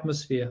the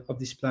atmosphere of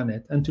this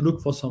planet and to look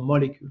for some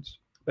molecules.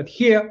 But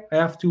here, I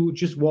have to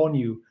just warn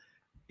you,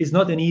 it's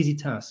not an easy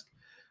task.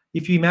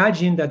 If you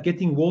imagine that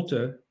getting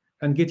water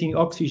and getting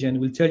oxygen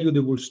will tell you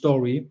the whole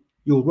story,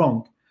 you're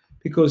wrong.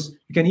 Because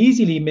you can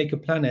easily make a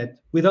planet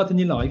without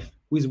any life,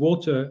 with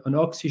water and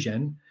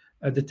oxygen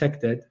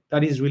detected,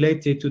 that is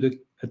related to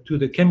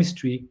the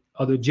chemistry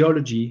or the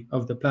geology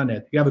of the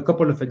planet. You have a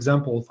couple of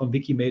examples from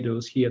Vicky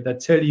Meadows here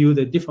that tell you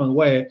the different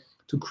way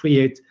to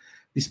create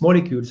these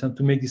molecules and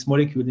to make this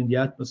molecule in the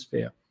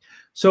atmosphere.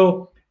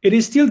 So it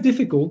is still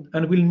difficult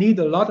and will need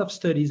a lot of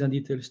studies and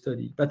detailed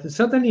study, but it's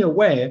certainly a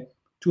way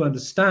to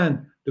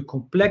understand the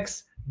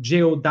complex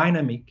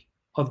geodynamic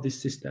of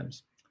these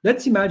systems.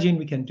 Let's imagine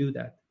we can do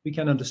that. We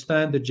can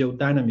understand the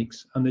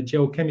geodynamics and the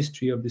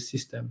geochemistry of the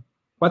system.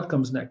 What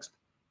comes next?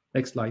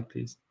 Next slide,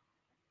 please.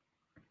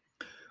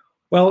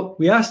 Well,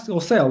 we asked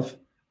ourselves,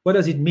 what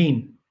does it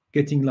mean,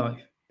 getting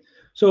life?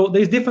 So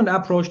there's different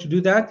approach to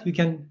do that. You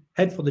can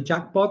head for the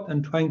jackpot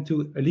and trying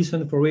to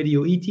listen for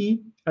radio ET.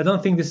 I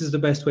don't think this is the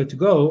best way to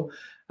go.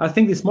 I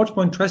think it's much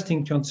more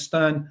interesting to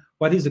understand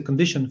what is the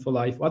condition for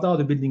life, what are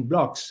the building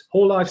blocks.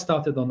 Whole life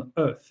started on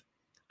Earth.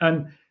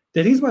 And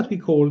there is what we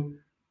call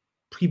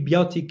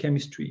prebiotic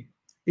chemistry.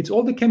 It's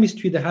all the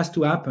chemistry that has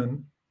to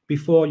happen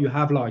before you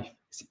have life.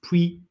 It's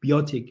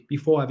prebiotic,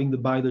 before having the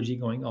biology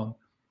going on.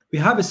 We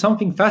have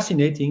something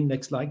fascinating,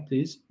 next slide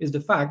please, is the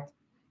fact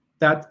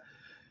that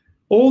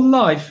all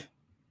life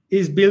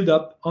is built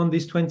up on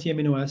these 20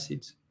 amino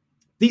acids.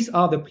 These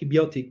are the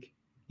prebiotic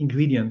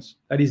ingredients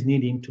that is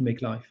needing to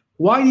make life.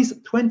 Why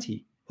is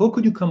 20? How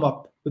could you come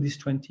up with these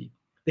 20?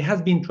 There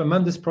has been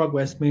tremendous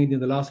progress made in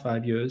the last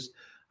 5 years.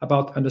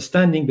 about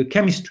understanding the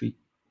chemistry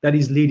that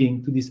is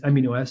leading to this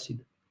amino acid.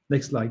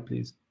 Next slide,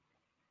 please.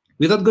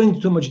 Without going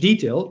into too much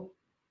detail,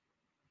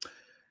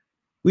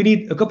 we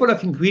need a couple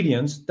of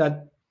ingredients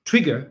that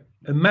trigger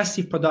a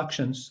massive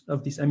productions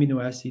of these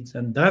amino acids,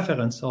 and the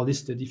references are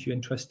listed if you're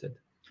interested.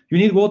 You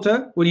need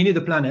water. Well, you need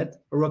a planet,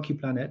 a rocky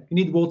planet. You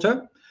need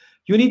water.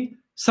 You need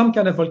some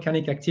kind of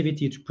volcanic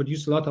activity to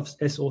produce a lot of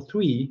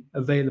SO3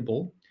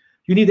 available.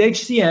 You need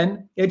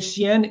HCN.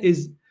 HCN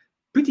is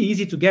pretty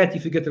easy to get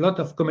if you get a lot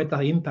of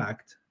cometary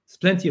impact. There's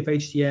plenty of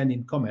HCN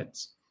in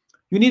comets.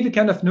 You need a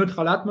kind of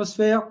neutral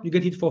atmosphere. You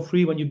get it for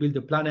free when you build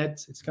a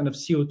planet. It's kind of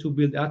CO2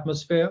 built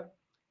atmosphere.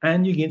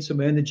 And you gain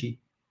some energy.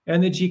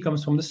 Energy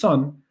comes from the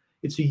sun.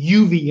 It's a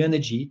UV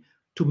energy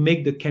to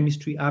make the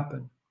chemistry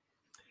happen.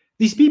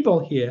 These people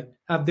here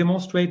have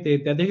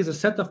demonstrated that there is a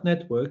set of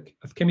network,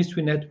 of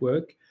chemistry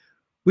network,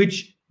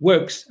 which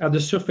works at the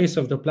surface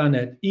of the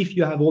planet if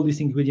you have all these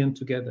ingredients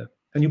together.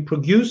 And you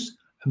produce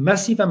a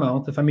massive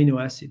amount of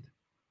amino acid.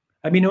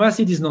 Amino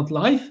acid is not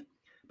life,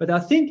 but I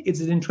think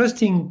it's an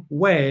interesting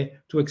way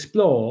to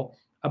explore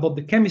about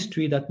the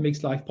chemistry that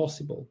makes life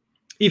possible.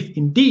 If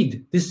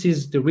indeed this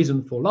is the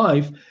reason for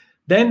life,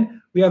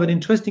 then we have an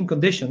interesting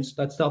conditions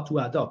that start to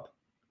add up.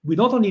 We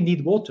don't only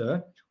need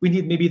water, we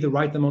need maybe the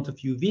right amount of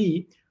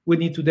UV. We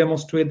need to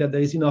demonstrate that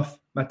there is enough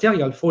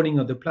material falling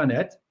on the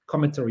planet,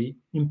 cometary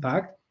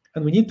impact,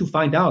 and we need to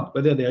find out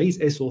whether there is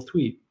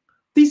SO3.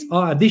 These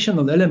are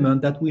additional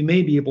elements that we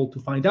may be able to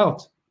find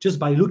out just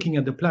by looking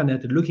at the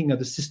planet and looking at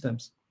the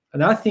systems.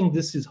 And I think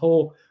this is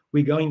how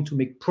we're going to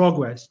make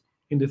progress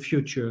in the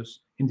futures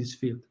in this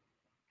field.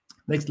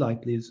 Next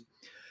slide, please.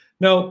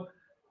 Now,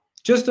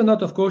 just a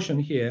note of caution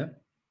here.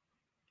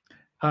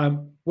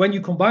 When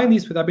you combine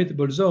this with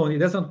habitable zone, it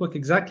doesn't work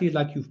exactly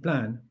like you've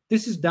planned.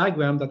 This is a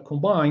diagram that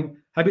combines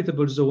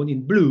habitable zone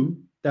in blue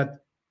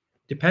that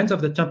depends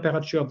on the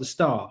temperature of the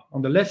star.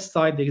 On the left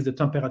side, there is the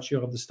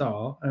temperature of the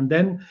star. And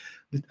then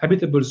the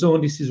habitable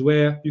zone, this is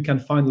where you can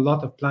find a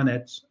lot of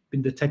planets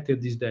being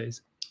detected these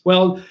days.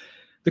 Well,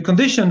 the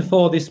condition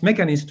for this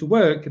mechanism to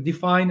work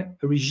define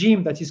a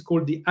regime that is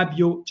called the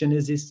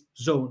abiogenesis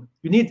zone.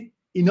 You need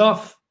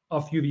enough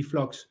of UV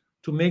flux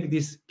to make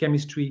this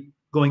chemistry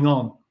going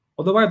on.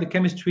 Otherwise, the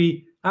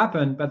chemistry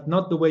happen, but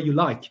not the way you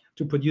like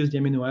to produce the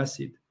amino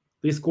acid.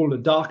 It's called a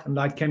dark and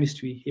light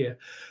chemistry here.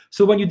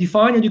 So when you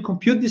define and you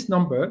compute this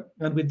number,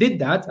 and we did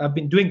that, I've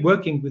been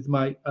working with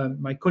my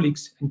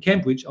colleagues in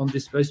Cambridge on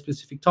this very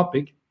specific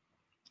topic,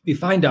 we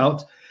find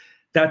out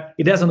that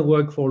it doesn't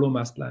work for low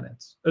mass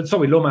planets.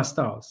 Low mass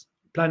stars.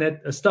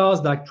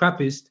 Stars like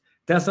TRAPPIST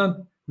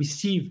doesn't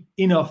receive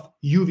enough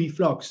UV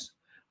flux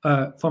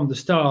from the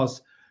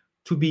stars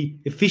to be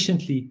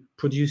efficiently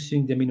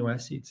producing the amino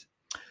acids.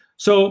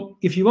 So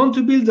if you want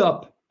to build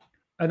up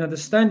an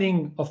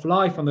understanding of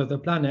life on other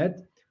planet,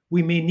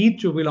 we may need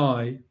to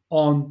rely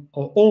on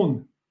our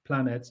own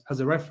planets as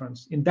a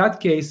reference. In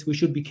that case, we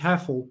should be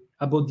careful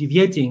about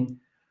deviating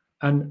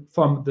and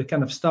from the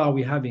kind of star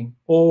we're having,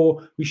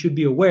 or we should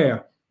be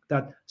aware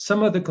that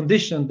some of the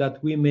conditions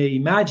that we may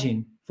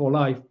imagine for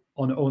life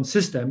on our own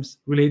systems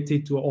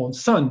related to our own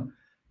sun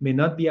may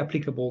not be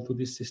applicable to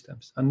these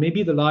systems. And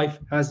maybe the life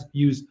has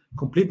used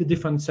completely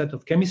different set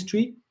of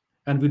chemistry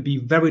and will be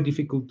very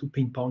difficult to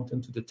pinpoint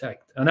and to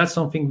detect. And that's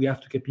something we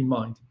have to keep in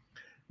mind.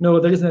 Now,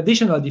 there is an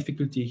additional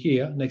difficulty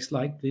here. Next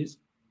slide, please.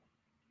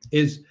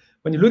 Is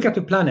when you look at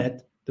the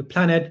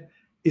planet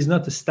is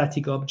not a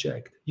static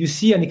object. You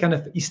see any kind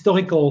of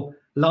historical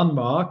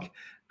landmark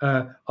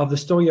of the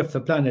story of the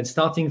planet,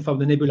 starting from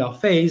the nebular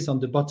phase on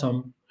the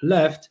bottom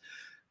left,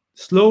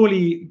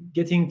 slowly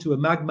getting to a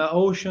magma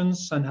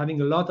oceans and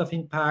having a lot of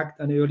impact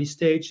at an early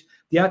stage.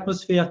 The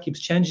atmosphere keeps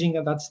changing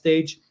at that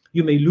stage.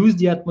 You may lose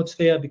the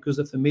atmosphere because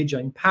of the major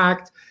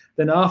impact.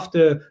 Then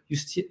after,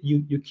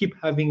 you keep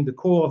having the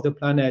core of the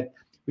planet,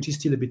 which is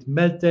still a bit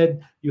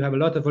melted. You have a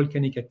lot of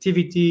volcanic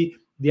activity.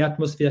 The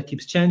atmosphere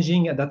keeps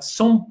changing. And at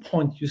some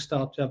point, you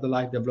start to have the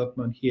life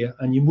development here.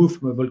 And you move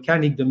from a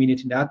volcanic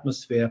dominating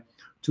atmosphere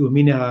to a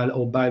mineral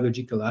or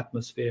biological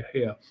atmosphere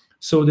here.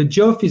 So the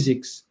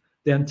geophysics,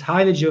 the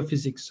entire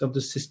geophysics of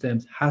the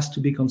systems has to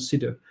be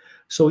considered.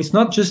 So it's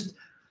not just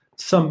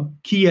some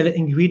key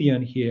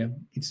ingredient here.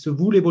 It's the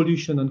full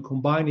evolution and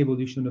combined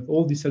evolution of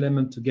all these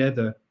elements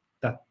together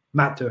that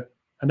matter.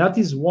 And that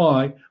is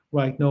why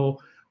right now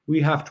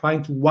we have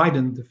trying to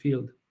widen the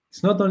field.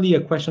 It's not only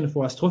a question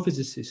for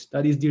astrophysicists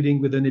that is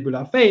dealing with the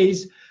nebular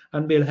phase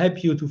and will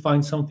help you to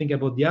find something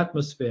about the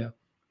atmosphere.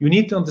 You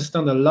need to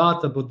understand a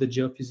lot about the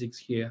geophysics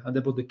here and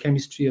about the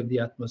chemistry of the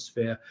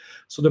atmosphere.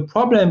 So the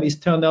problem is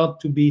turned out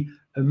to be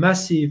a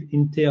massive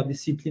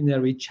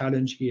interdisciplinary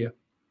challenge here.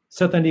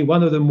 Certainly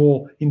one of the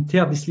more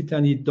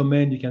interdisciplinary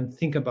domains you can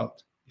think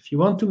about. If you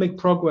want to make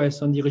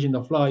progress on the origin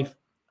of life,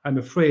 I'm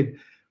afraid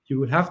you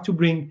will have to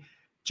bring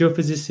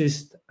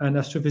geophysicists and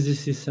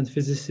astrophysicists and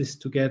physicists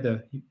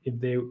together if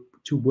they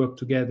to work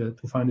together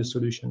to find a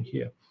solution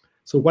here.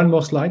 So one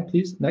more slide,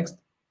 please. Next.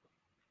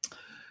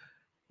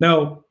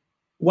 Now,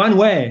 one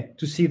way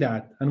to see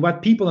that and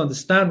what people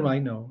understand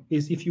right now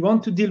is if you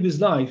want to deal with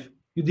life,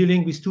 you're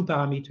dealing with two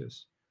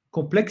parameters,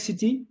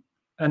 complexity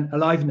and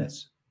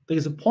aliveness. There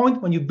is a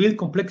point when you build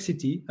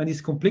complexity, and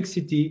this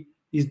complexity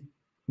is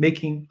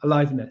making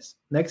aliveness.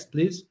 Next,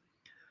 please.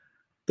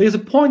 There is a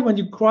point when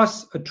you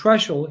cross a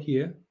threshold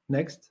here,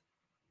 next,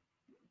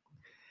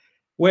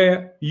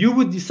 where you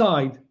would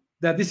decide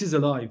that this is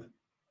alive.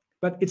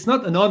 But it's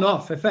not an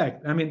on-off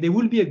effect. I mean, there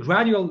will be a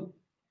gradual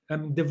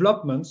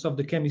developments of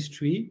the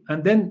chemistry,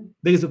 and then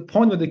there is a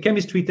point where the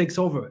chemistry takes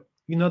over.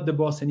 You're not the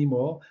boss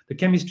anymore. The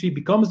chemistry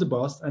becomes the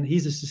boss, and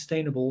he's a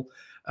sustainable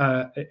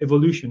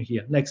evolution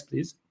here. Next,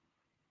 please.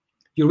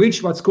 You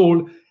reach what's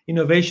called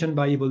innovation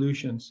by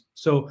evolutions.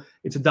 So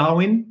it's a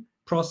Darwin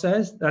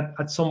process that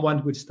at some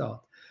point would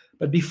start.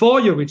 But before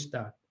you reach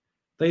that,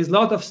 there is a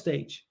lot of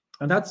stage.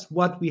 And that's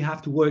what we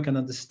have to work and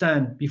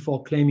understand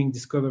before claiming,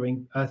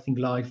 discovering, earthing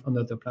life on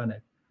another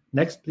planet.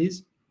 Next,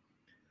 please.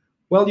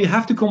 Well, you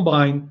have to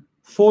combine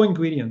 4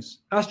 ingredients.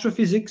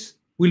 Astrophysics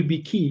will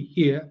be key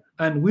here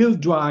and will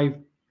drive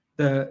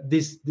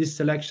these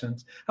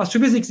selections.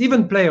 Astrophysics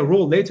even play a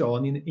role later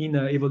on in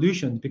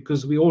evolution,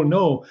 because we all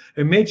know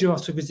a major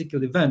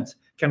astrophysical event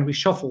can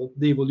reshuffle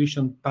the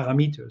evolution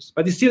parameters,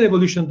 but it's still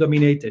evolution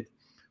dominated.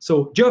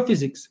 So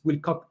geophysics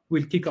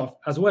will kick off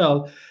as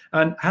well,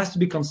 and has to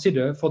be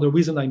considered for the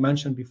reason I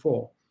mentioned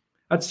before.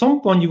 At some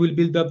point, you will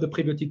build up the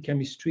prebiotic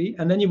chemistry,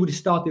 and then you will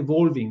start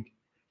evolving.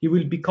 You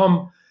will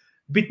become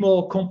a bit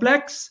more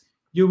complex.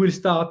 You will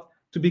start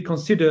to be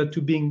considered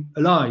to being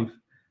alive,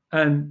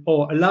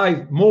 or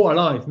alive, more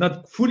alive,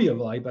 not fully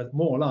alive, but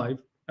more alive.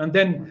 And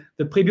then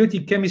the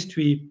prebiotic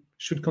chemistry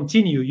should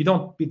continue. You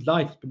don't build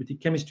life with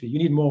prebiotic chemistry. You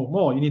need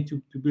more. You need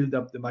to build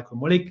up the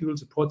macromolecules,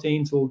 the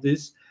proteins, all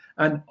this,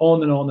 and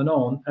on and on and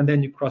on. And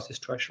then you cross this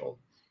threshold.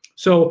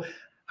 So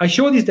I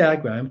show this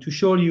diagram to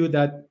show you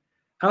that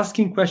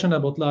asking questions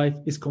about life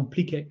is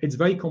complicated. It's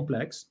very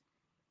complex.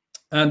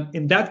 And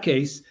in that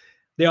case,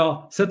 there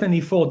are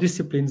certainly 4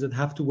 disciplines that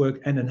have to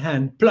work hand in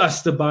hand,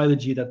 plus the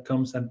biology that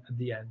comes at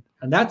the end.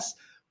 And that's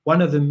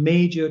one of the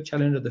major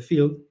challenges of the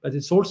field, but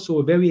it's also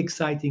a very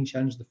exciting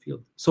challenge of the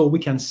field. So we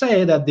can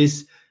say that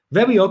this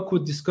very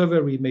awkward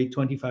discovery made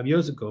 25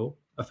 years ago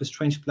of a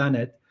strange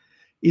planet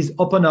is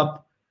open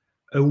up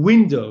a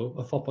window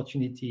of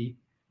opportunity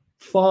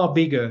far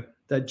bigger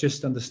than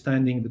just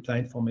understanding the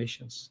planet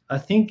formations. I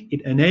think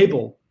it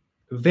enabled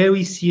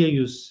very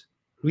serious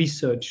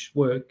research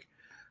work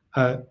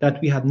that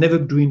we had never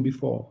dreamed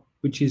before,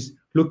 which is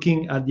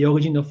looking at the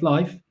origin of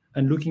life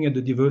and looking at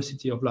the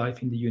diversity of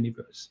life in the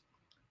universe.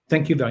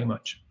 Thank you very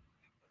much.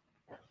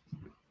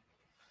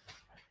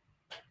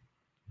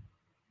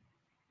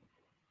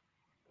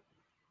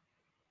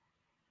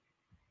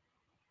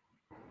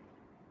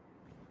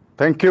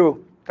 Thank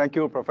you,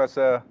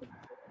 Professor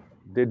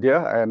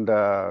Didier. And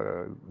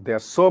there are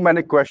so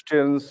many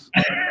questions.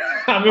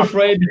 I'm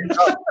afraid.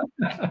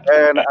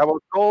 And I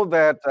was told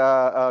that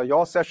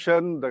your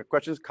session, the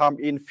questions come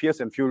in fierce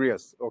and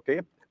furious.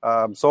 Okay,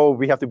 so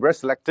we have to be very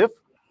selective.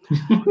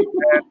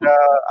 And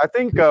I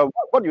think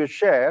what you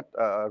shared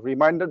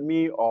reminded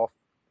me of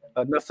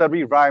a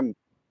nursery rhyme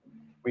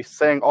we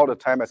sang all the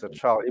time as a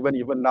child.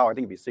 Even now, I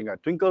think we sing a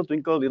 "Twinkle,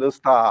 Twinkle, Little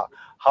Star,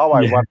 How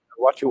I Wonder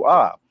What You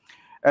Are."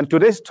 And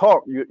today's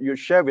talk, you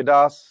share with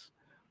us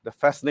the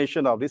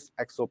fascination of this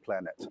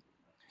exoplanet.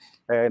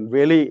 And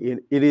really,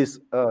 it is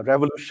a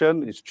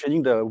revolution. It's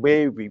changing the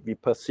way we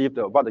perceive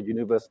what the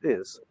universe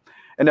is.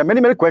 And there are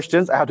many, many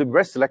questions. I have to be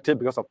very selective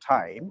because of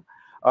time.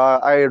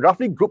 I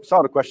roughly group some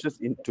of the questions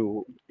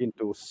into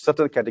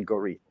certain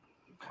category.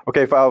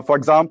 Okay, for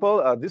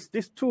example, these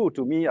 2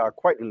 to me are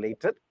quite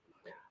related.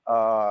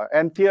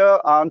 Anthea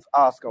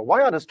asks,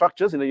 why are the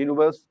structures in the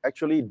universe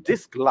actually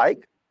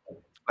disc-like,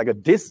 like a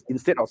disc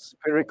instead of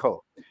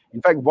spherical?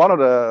 In fact, one of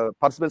the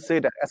participants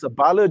said that as a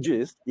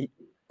biologist, he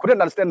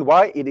couldn't understand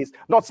why it is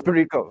not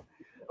spherical.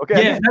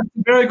 Okay. Yeah, that's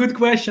very good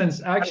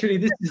questions. Actually,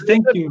 this is,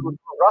 thank you.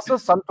 Russell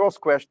Santos'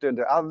 question,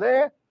 are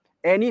there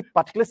any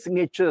particular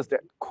signatures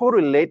that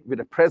correlate with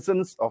the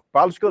presence of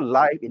biological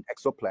life in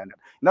exoplanet?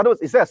 In other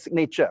words, is there a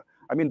signature?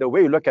 I mean, the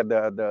way you look at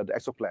the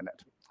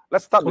exoplanet.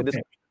 Let's start with this.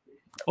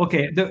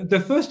 Okay, the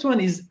first one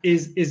is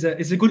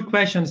a good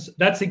question.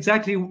 That's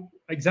exactly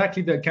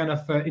the kind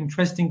of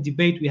interesting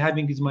debate we're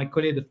having with my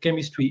colleague of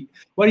chemistry.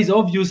 What is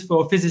obvious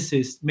for a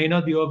physicist may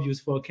not be obvious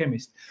for a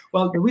chemist.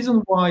 Well, the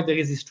reason why there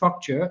is a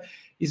structure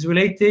is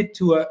related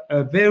to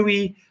a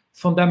very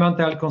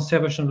fundamental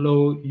conservation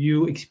law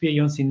you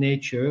experience in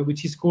nature,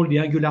 which is called the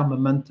angular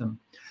momentum.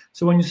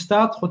 So when you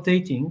start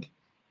rotating,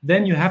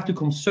 then you have to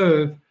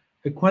conserve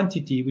a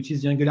quantity, which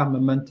is the angular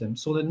momentum.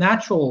 So the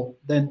natural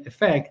then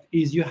effect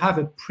is you have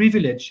a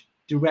privileged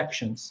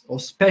directions or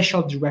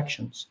special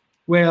directions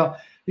where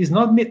there's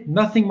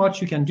nothing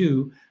much you can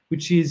do,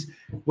 which is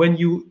when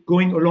you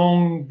going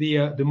along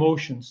the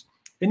motions.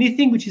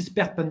 Anything which is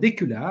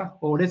perpendicular,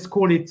 or let's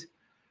call it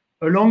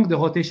along the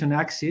rotation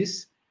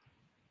axis,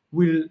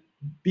 will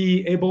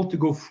be able to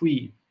go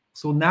free.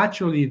 So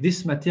naturally,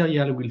 this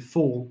material will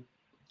fall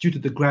due to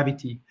the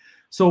gravity.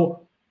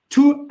 So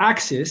 2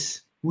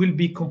 axes will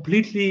be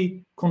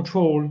completely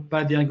controlled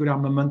by the angular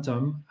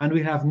momentum, and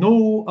we have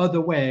no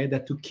other way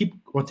than to keep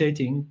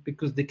rotating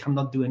because they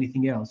cannot do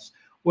anything else.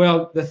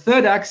 Well, the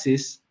third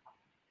axis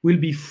will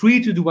be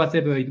free to do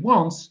whatever it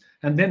wants,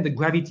 and then the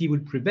gravity will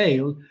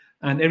prevail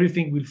and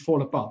everything will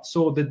fall apart.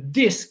 So the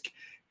disk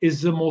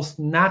is the most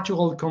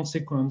natural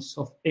consequence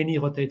of any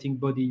rotating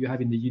body you have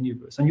in the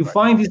universe. And you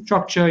find this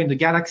structure in the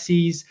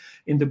galaxies,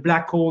 in the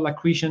black hole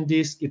accretion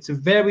disk. It's a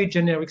very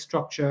generic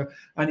structure.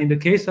 And in the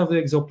case of the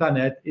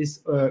exoplanet, it's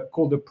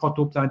called the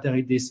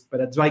protoplanetary disk, but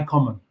that's very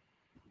common.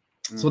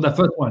 So the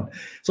first one.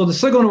 So the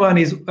second one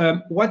is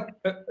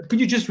could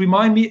you just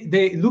remind me?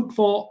 They look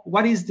for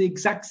what is the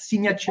exact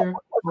signature?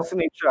 What's the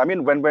signature? I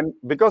mean,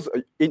 because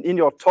in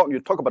your talk you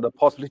talk about the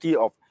possibility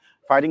of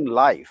finding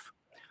life.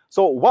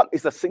 So what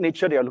is the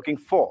signature they are looking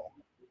for?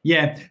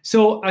 Yeah.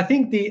 So I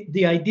think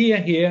the idea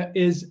here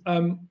is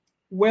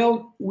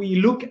well, we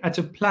look at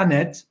a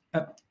planet,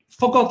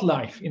 forgot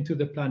life into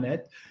the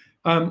planet.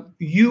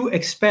 You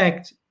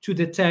expect to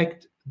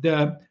detect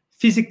the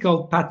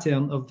physical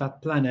pattern of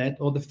that planet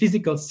or the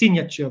physical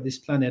signature of this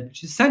planet,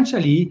 which is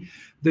essentially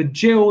the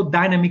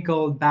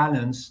geodynamical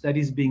balance that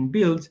is being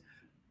built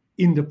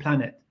in the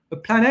planet. A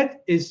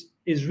planet is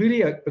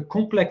really a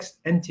complex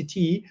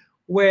entity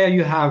where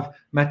you have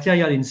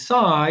material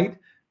inside,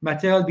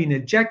 material being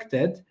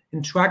ejected,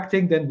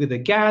 interacting then with the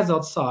gas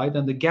outside,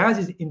 and the gas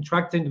is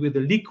interacting with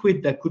the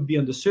liquid that could be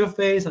on the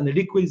surface, and the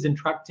liquid is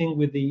interacting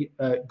with the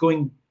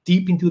going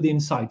deep into the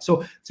inside.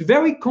 So it's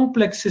very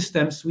complex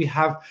systems. We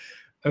have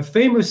a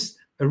famous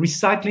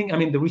recycling. I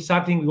mean, the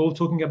recycling, we're all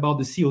talking about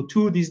the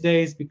CO2 these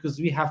days because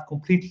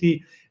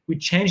we're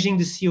changing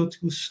the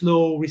CO2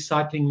 slow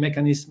recycling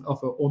mechanism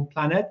of our own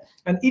planet.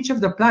 And each of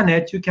the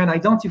planet, you can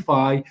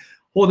identify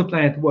how the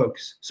planet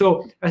works.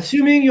 So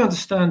assuming you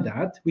understand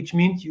that, which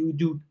means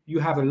you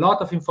have a lot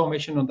of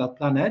information on that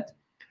planet,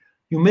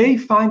 you may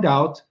find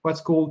out what's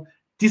called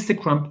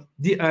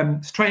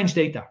strange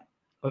data,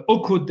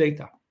 awkward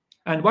data.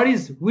 And what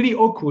is really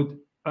awkward,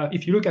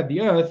 if you look at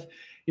the Earth,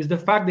 is the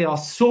fact there are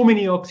so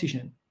many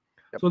oxygen.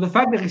 Yep. So the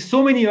fact there is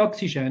so many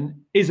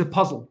oxygen is a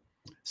puzzle.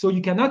 So you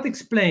cannot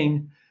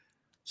explain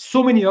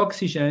so many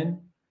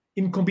oxygen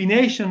in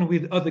combination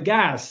with other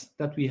gas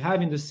that we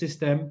have in the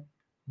system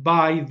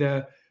by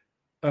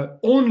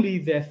only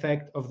the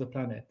effect of the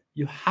planet.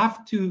 You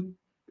have to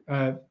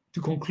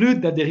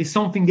conclude that there is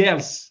something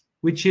else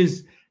which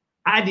is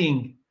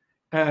adding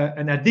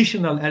an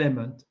additional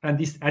element, and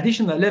this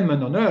additional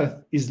element on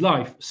Earth is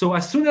life. So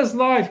as soon as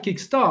life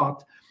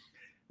kickstarts,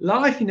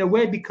 life in a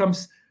way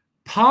becomes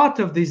part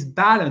of this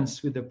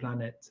balance with the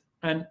planet,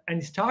 and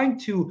it's trying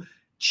to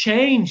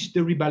change the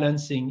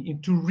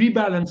rebalancing to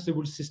rebalance the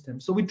whole system.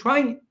 So we're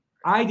trying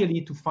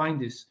ideally to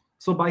find this.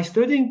 So by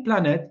studying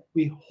planet,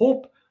 we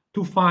hope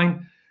to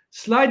find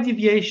slight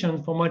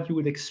deviation from what you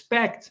would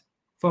expect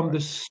from the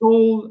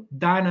sole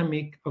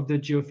dynamic of the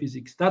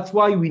geophysics. That's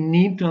why we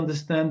need to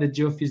understand the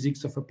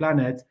geophysics of a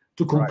planet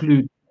to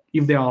conclude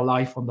if there are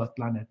life on that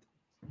planet.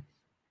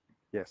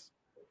 Yes.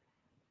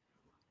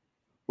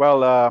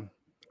 Well,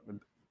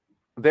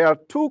 there are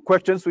two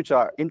questions which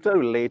are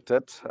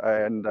interrelated,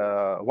 and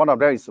one of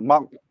them is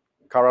Mark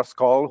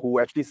Carrascal, who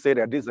actually said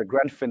that this is a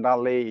grand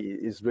finale,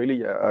 is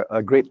really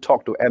a great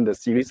talk to end the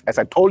series. As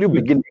I told you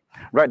beginning,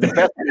 right? The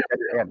best is at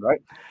the end,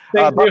 right?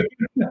 But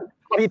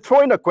he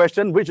threw in a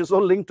question which is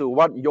also linked to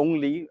what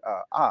Yong Li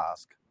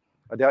asked.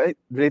 They are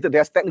related.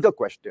 There's technical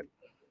question.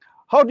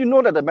 How do you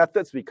know that the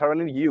methods we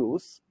currently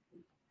use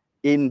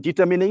in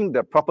determining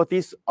the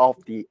properties of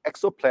the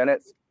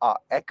exoplanets are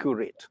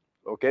accurate?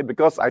 Okay,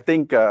 because I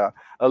think a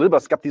little bit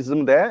of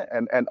skepticism there,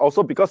 and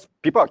also because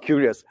people are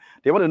curious.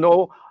 They want to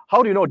know,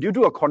 how do you know? Do you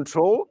do a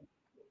control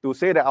to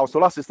say that our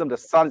solar system, the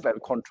sun, is like a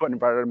controlled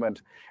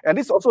environment? And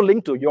this is also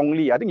linked to Yong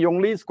Li. I think Yong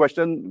Li's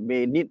question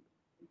may need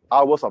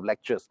hours of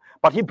lectures,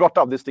 but he brought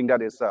up this thing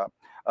that is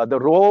the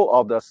role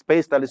of the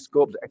space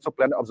telescope, the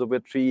exoplanet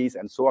observatories,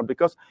 and so on,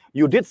 because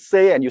you did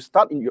say, and you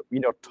start in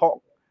your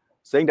talk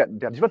saying that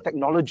there are different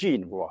technology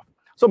involved.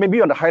 So maybe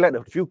you want to highlight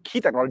a few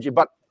key technology,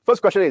 but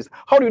first question is,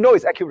 how do you know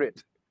it's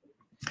accurate?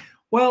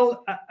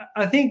 Well,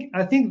 I think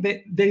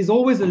that there is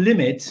always a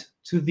limit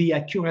to the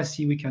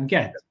accuracy we can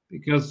get,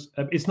 because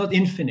it's not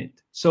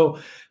infinite. So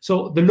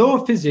the law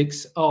of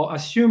physics are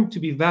assumed to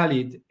be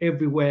valid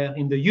everywhere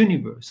in the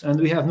universe, and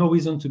we have no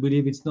reason to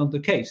believe it's not the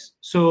case.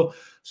 So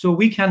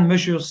we can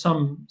measure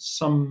some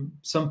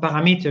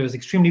parameters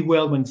extremely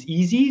well when it's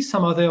easy.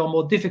 Some other are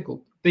more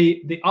difficult.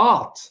 The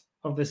art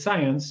of the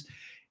science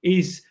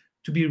is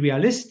to be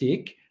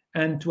realistic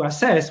and to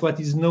assess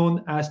what is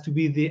known as to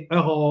be the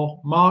error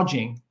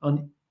margin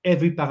on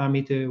every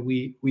parameter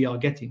we are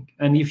getting.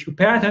 And if you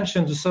pay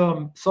attention to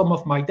some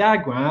of my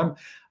diagram,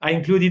 I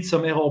included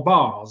some error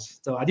bars.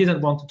 So I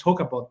didn't want to talk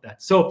about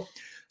that. So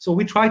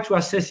we try to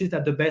assess it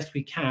at the best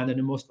we can in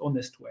the most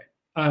honest way.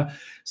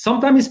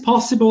 Sometimes it's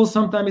possible,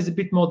 sometimes it's a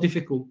bit more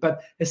difficult,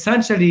 but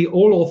essentially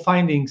all our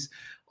findings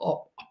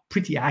are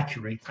pretty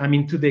accurate. I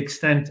mean, to the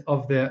extent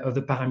of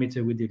the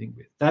parameter we're dealing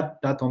with.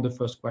 That on the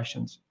first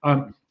questions.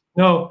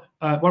 No,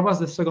 what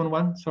was the second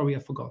one? Sorry, I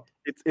forgot.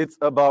 It's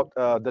about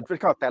the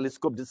different kind of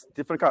telescope, this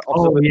different kind of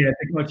observation. Oh yeah,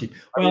 technology.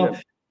 Well,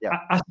 Yeah.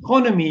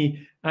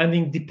 Astronomy, I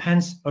think,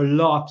 depends a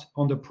lot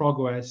on the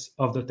progress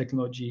of the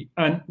technology.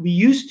 And we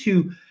used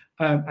to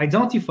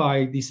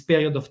identify this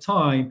period of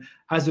time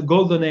as a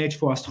golden age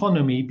for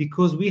astronomy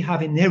because we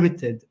have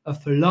inherited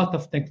of a lot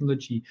of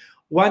technology.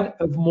 One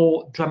of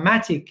more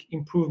dramatic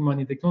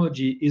improvement in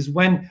technology is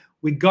when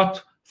we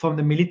got from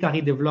the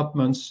military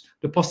developments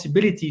the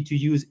possibility to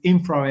use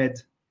infrared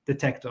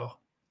detector.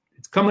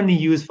 It's commonly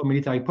used for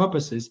military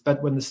purposes,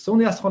 but when the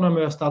Sony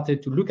astronomers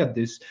started to look at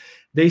this,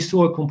 they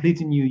saw a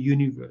completely new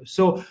universe.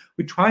 So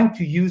we're trying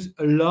to use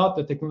a lot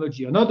of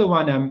technology. Another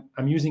one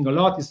I'm using a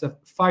lot is the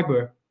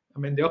fiber. I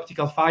mean, the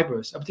optical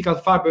fibers. Optical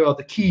fiber are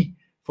the key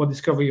for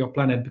discovery of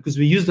planet because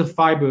we use the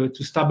fiber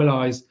to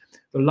stabilize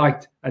the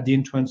light at the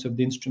entrance of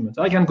the instrument.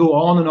 I can go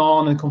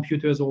on, and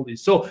computers, all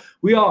this. So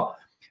we are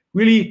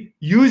really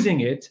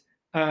using it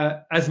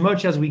as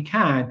much as we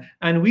can.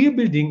 And we're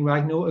building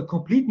right now a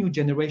complete new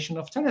generation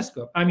of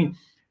telescope. I mean,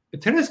 the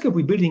telescope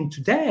we're building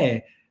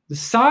today, the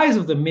size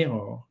of the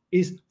mirror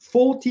is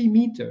 40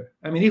 meters.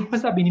 I mean, it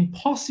would have been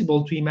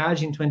impossible to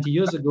imagine 20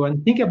 years ago.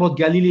 And think about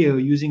Galileo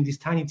using this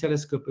tiny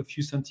telescope a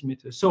few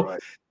centimeters. So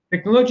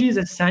technology is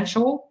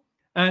essential,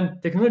 and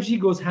technology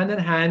goes hand in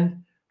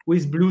hand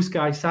with blue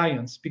sky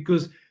science,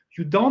 because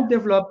you don't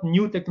develop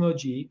new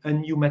technology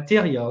and new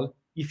material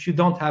if you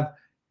don't have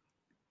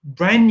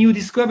brand new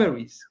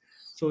discoveries.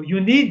 So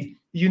you need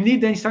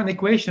Einstein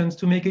equations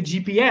to make a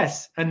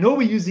GPS, and now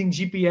we're using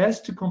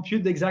GPS to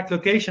compute the exact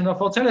location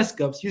of our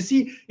telescopes. You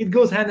see, it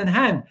goes hand in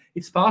hand.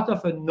 It's part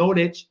of a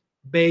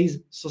knowledge-based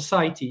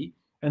society,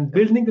 and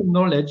building the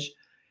knowledge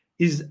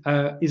is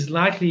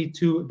likely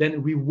to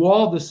then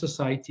reward the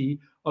society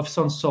of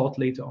some sort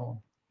later on.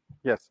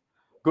 Yes,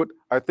 good.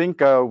 I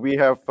think we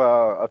have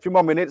a few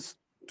more minutes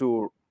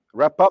to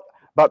wrap up.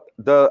 But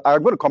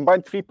I'm going to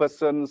combine three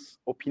persons'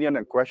 opinion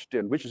and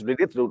question, which is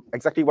related to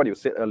exactly what you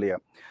said earlier.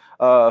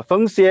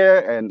 Feng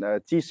Xie and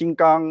Ji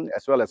Xinggang,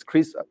 as well as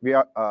Chris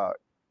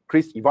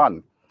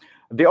Ivan,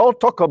 they all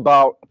talk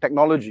about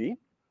technology,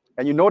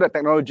 and you know that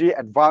technology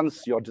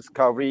advances your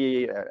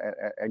discovery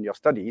and your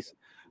studies.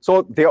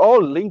 So they're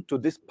all linked to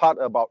this part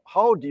about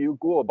how do you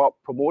go about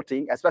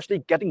promoting, especially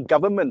getting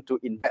government to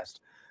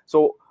invest.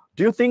 So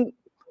do you think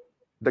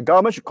the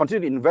government should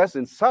continue to invest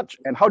in such,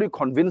 and how do you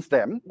convince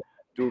them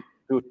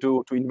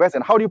to invest,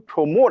 and how do you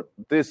promote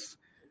this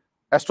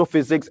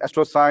astrophysics,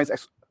 astroscience,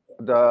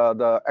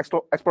 the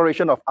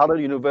exploration of other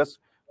universe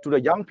to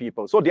the young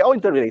people? So they're all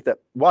interrelated.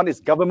 One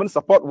is government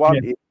support, one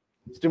is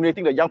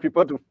stimulating the young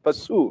people to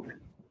pursue.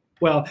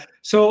 Well,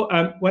 so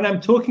when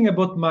I'm talking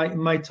about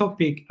my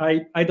topic,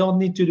 I don't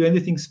need to do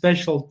anything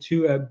special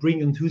to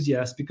bring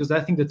enthusiasts, because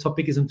I think the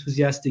topic is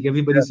enthusiastic.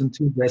 Everybody's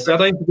enthusiastic. So I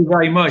don't have to do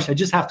very much. I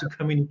just have to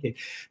communicate.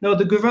 No,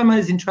 the government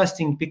is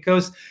interesting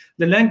because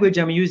the language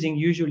I'm using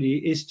usually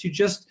is to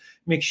just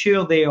make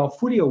sure they are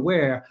fully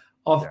aware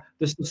of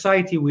the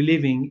society we're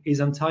living is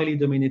entirely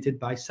dominated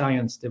by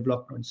science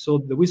development. So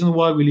the reason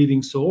why we're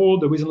living so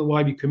old, the reason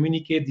why we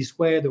communicate this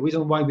way, the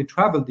reason why we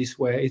travel this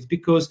way is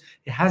because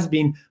it has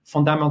been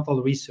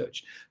fundamental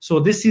research. So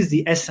this is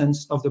the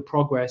essence of the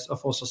progress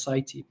of our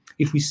society.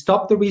 If we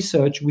stop the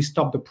research, we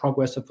stop the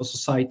progress of our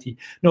society.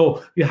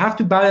 No, you have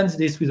to balance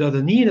this with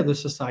other needs of the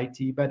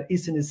society, but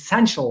it's an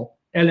essential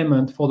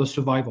element for the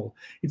survival.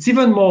 It's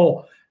even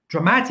more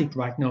dramatic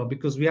right now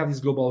because we have this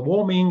global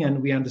warming, and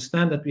we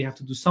understand that we have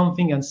to do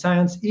something, and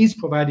science is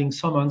providing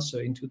some answer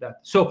into that.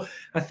 So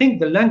I think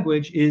the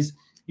language is,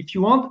 if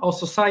you want our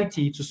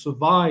society to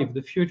survive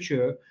the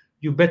future,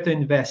 you better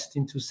invest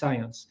into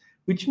science,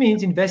 which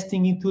means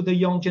investing into the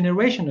young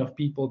generation of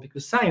people,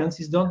 because science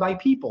is done by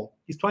people.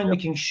 It's trying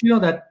making sure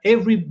that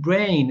every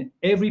brain,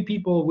 every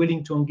people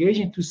willing to engage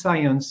into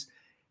science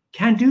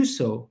can do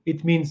so.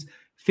 It means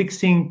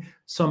fixing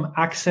some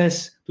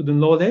access to the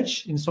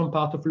knowledge in some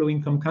part of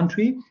low-income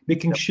country,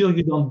 making sure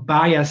you don't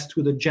bias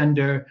to the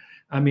gender,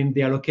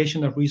 the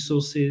allocation of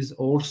resources,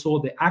 also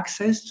the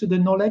access to the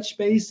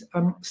knowledge-based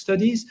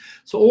studies.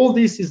 So all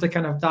this is the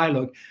kind of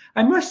dialogue.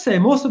 I must say,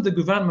 most of the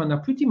government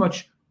are pretty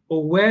much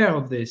aware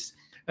of this.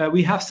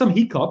 We have some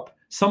hiccup.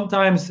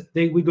 Sometimes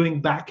we're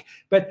going back.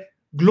 But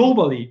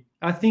globally,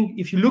 I think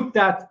if you look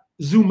at,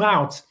 zoom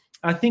out,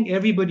 I think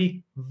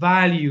everybody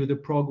value the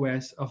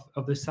progress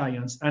of the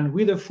science. And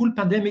with the full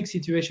pandemic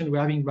situation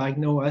we're having right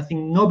now, I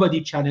think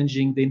nobody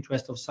challenging the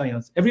interest of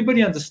science.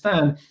 Everybody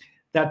understand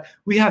that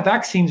we have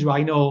vaccines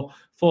right now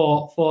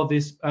for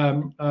this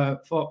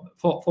for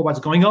what's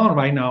going on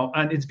right now,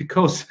 and it's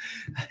because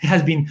it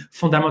has been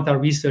fundamental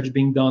research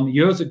being done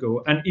years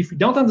ago. And if we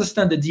don't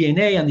understand the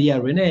DNA and the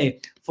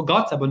RNA,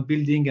 forgot about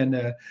building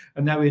an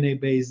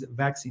RNA-based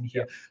vaccine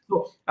here.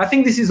 So I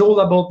think this is all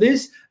about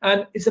this,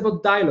 and it's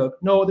about dialogue.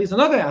 No, there's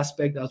another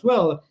aspect as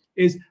well.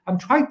 Is I'm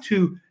trying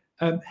to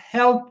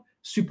help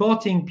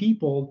supporting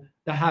people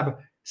that have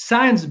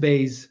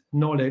science-based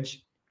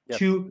knowledge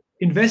to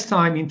invest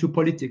time into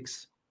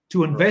politics,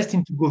 to invest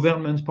into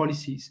government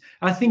policies.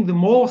 I think the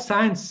more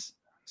scientists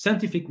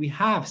we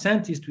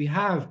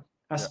have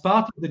as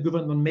part of the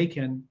government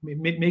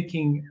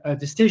making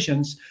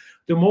decisions,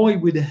 the more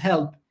it would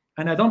help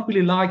And I don't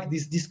really like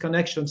this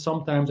disconnection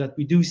sometimes that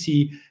we do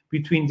see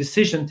between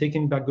decision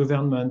taken by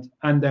government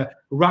and the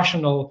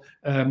rational,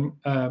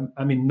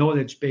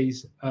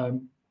 knowledge-based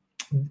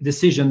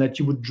decision that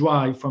you would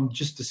drive from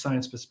just the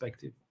science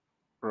perspective.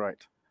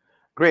 Right.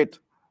 Great.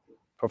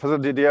 Professor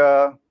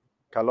Didier,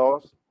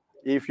 Queloz,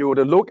 if you were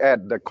to look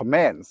at the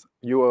comments,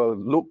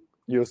 you'll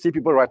see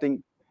people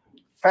writing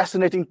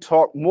fascinating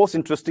talk, most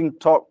interesting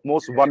talk,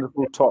 most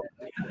wonderful talk.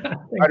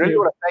 I really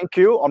want to thank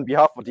you on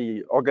behalf of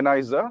the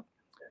organizer.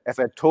 As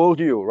I told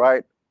you,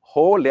 right,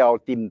 ho liao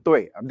tin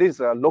tui.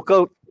 These are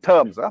local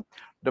terms.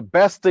 The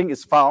best thing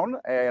is found,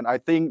 and I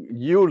think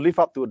you live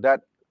up to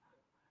that.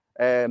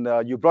 And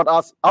you brought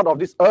us out of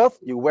this earth.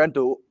 You went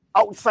to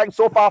outside,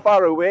 so far,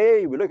 far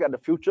away. We look at the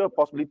future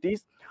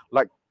possibilities.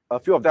 Like a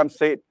few of them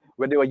said,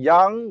 when they were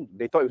young,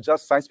 they thought it was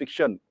just science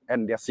fiction,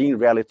 and they're seeing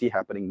reality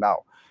happening now.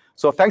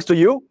 So thanks to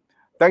you.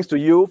 Thanks to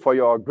you for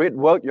your great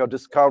work, your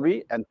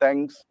discovery, and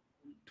thanks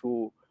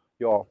to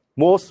your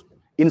most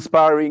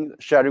inspiring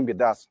sharing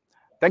with us.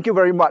 Thank you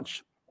very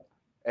much.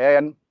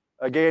 And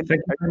again,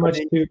 thank you very much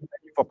too.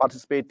 Thank you for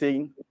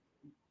participating.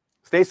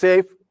 Stay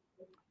safe,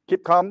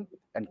 keep calm,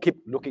 and keep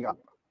looking up.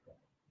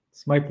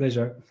 It's my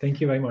pleasure.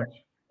 Thank you very much.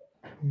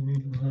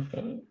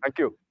 Thank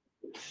you.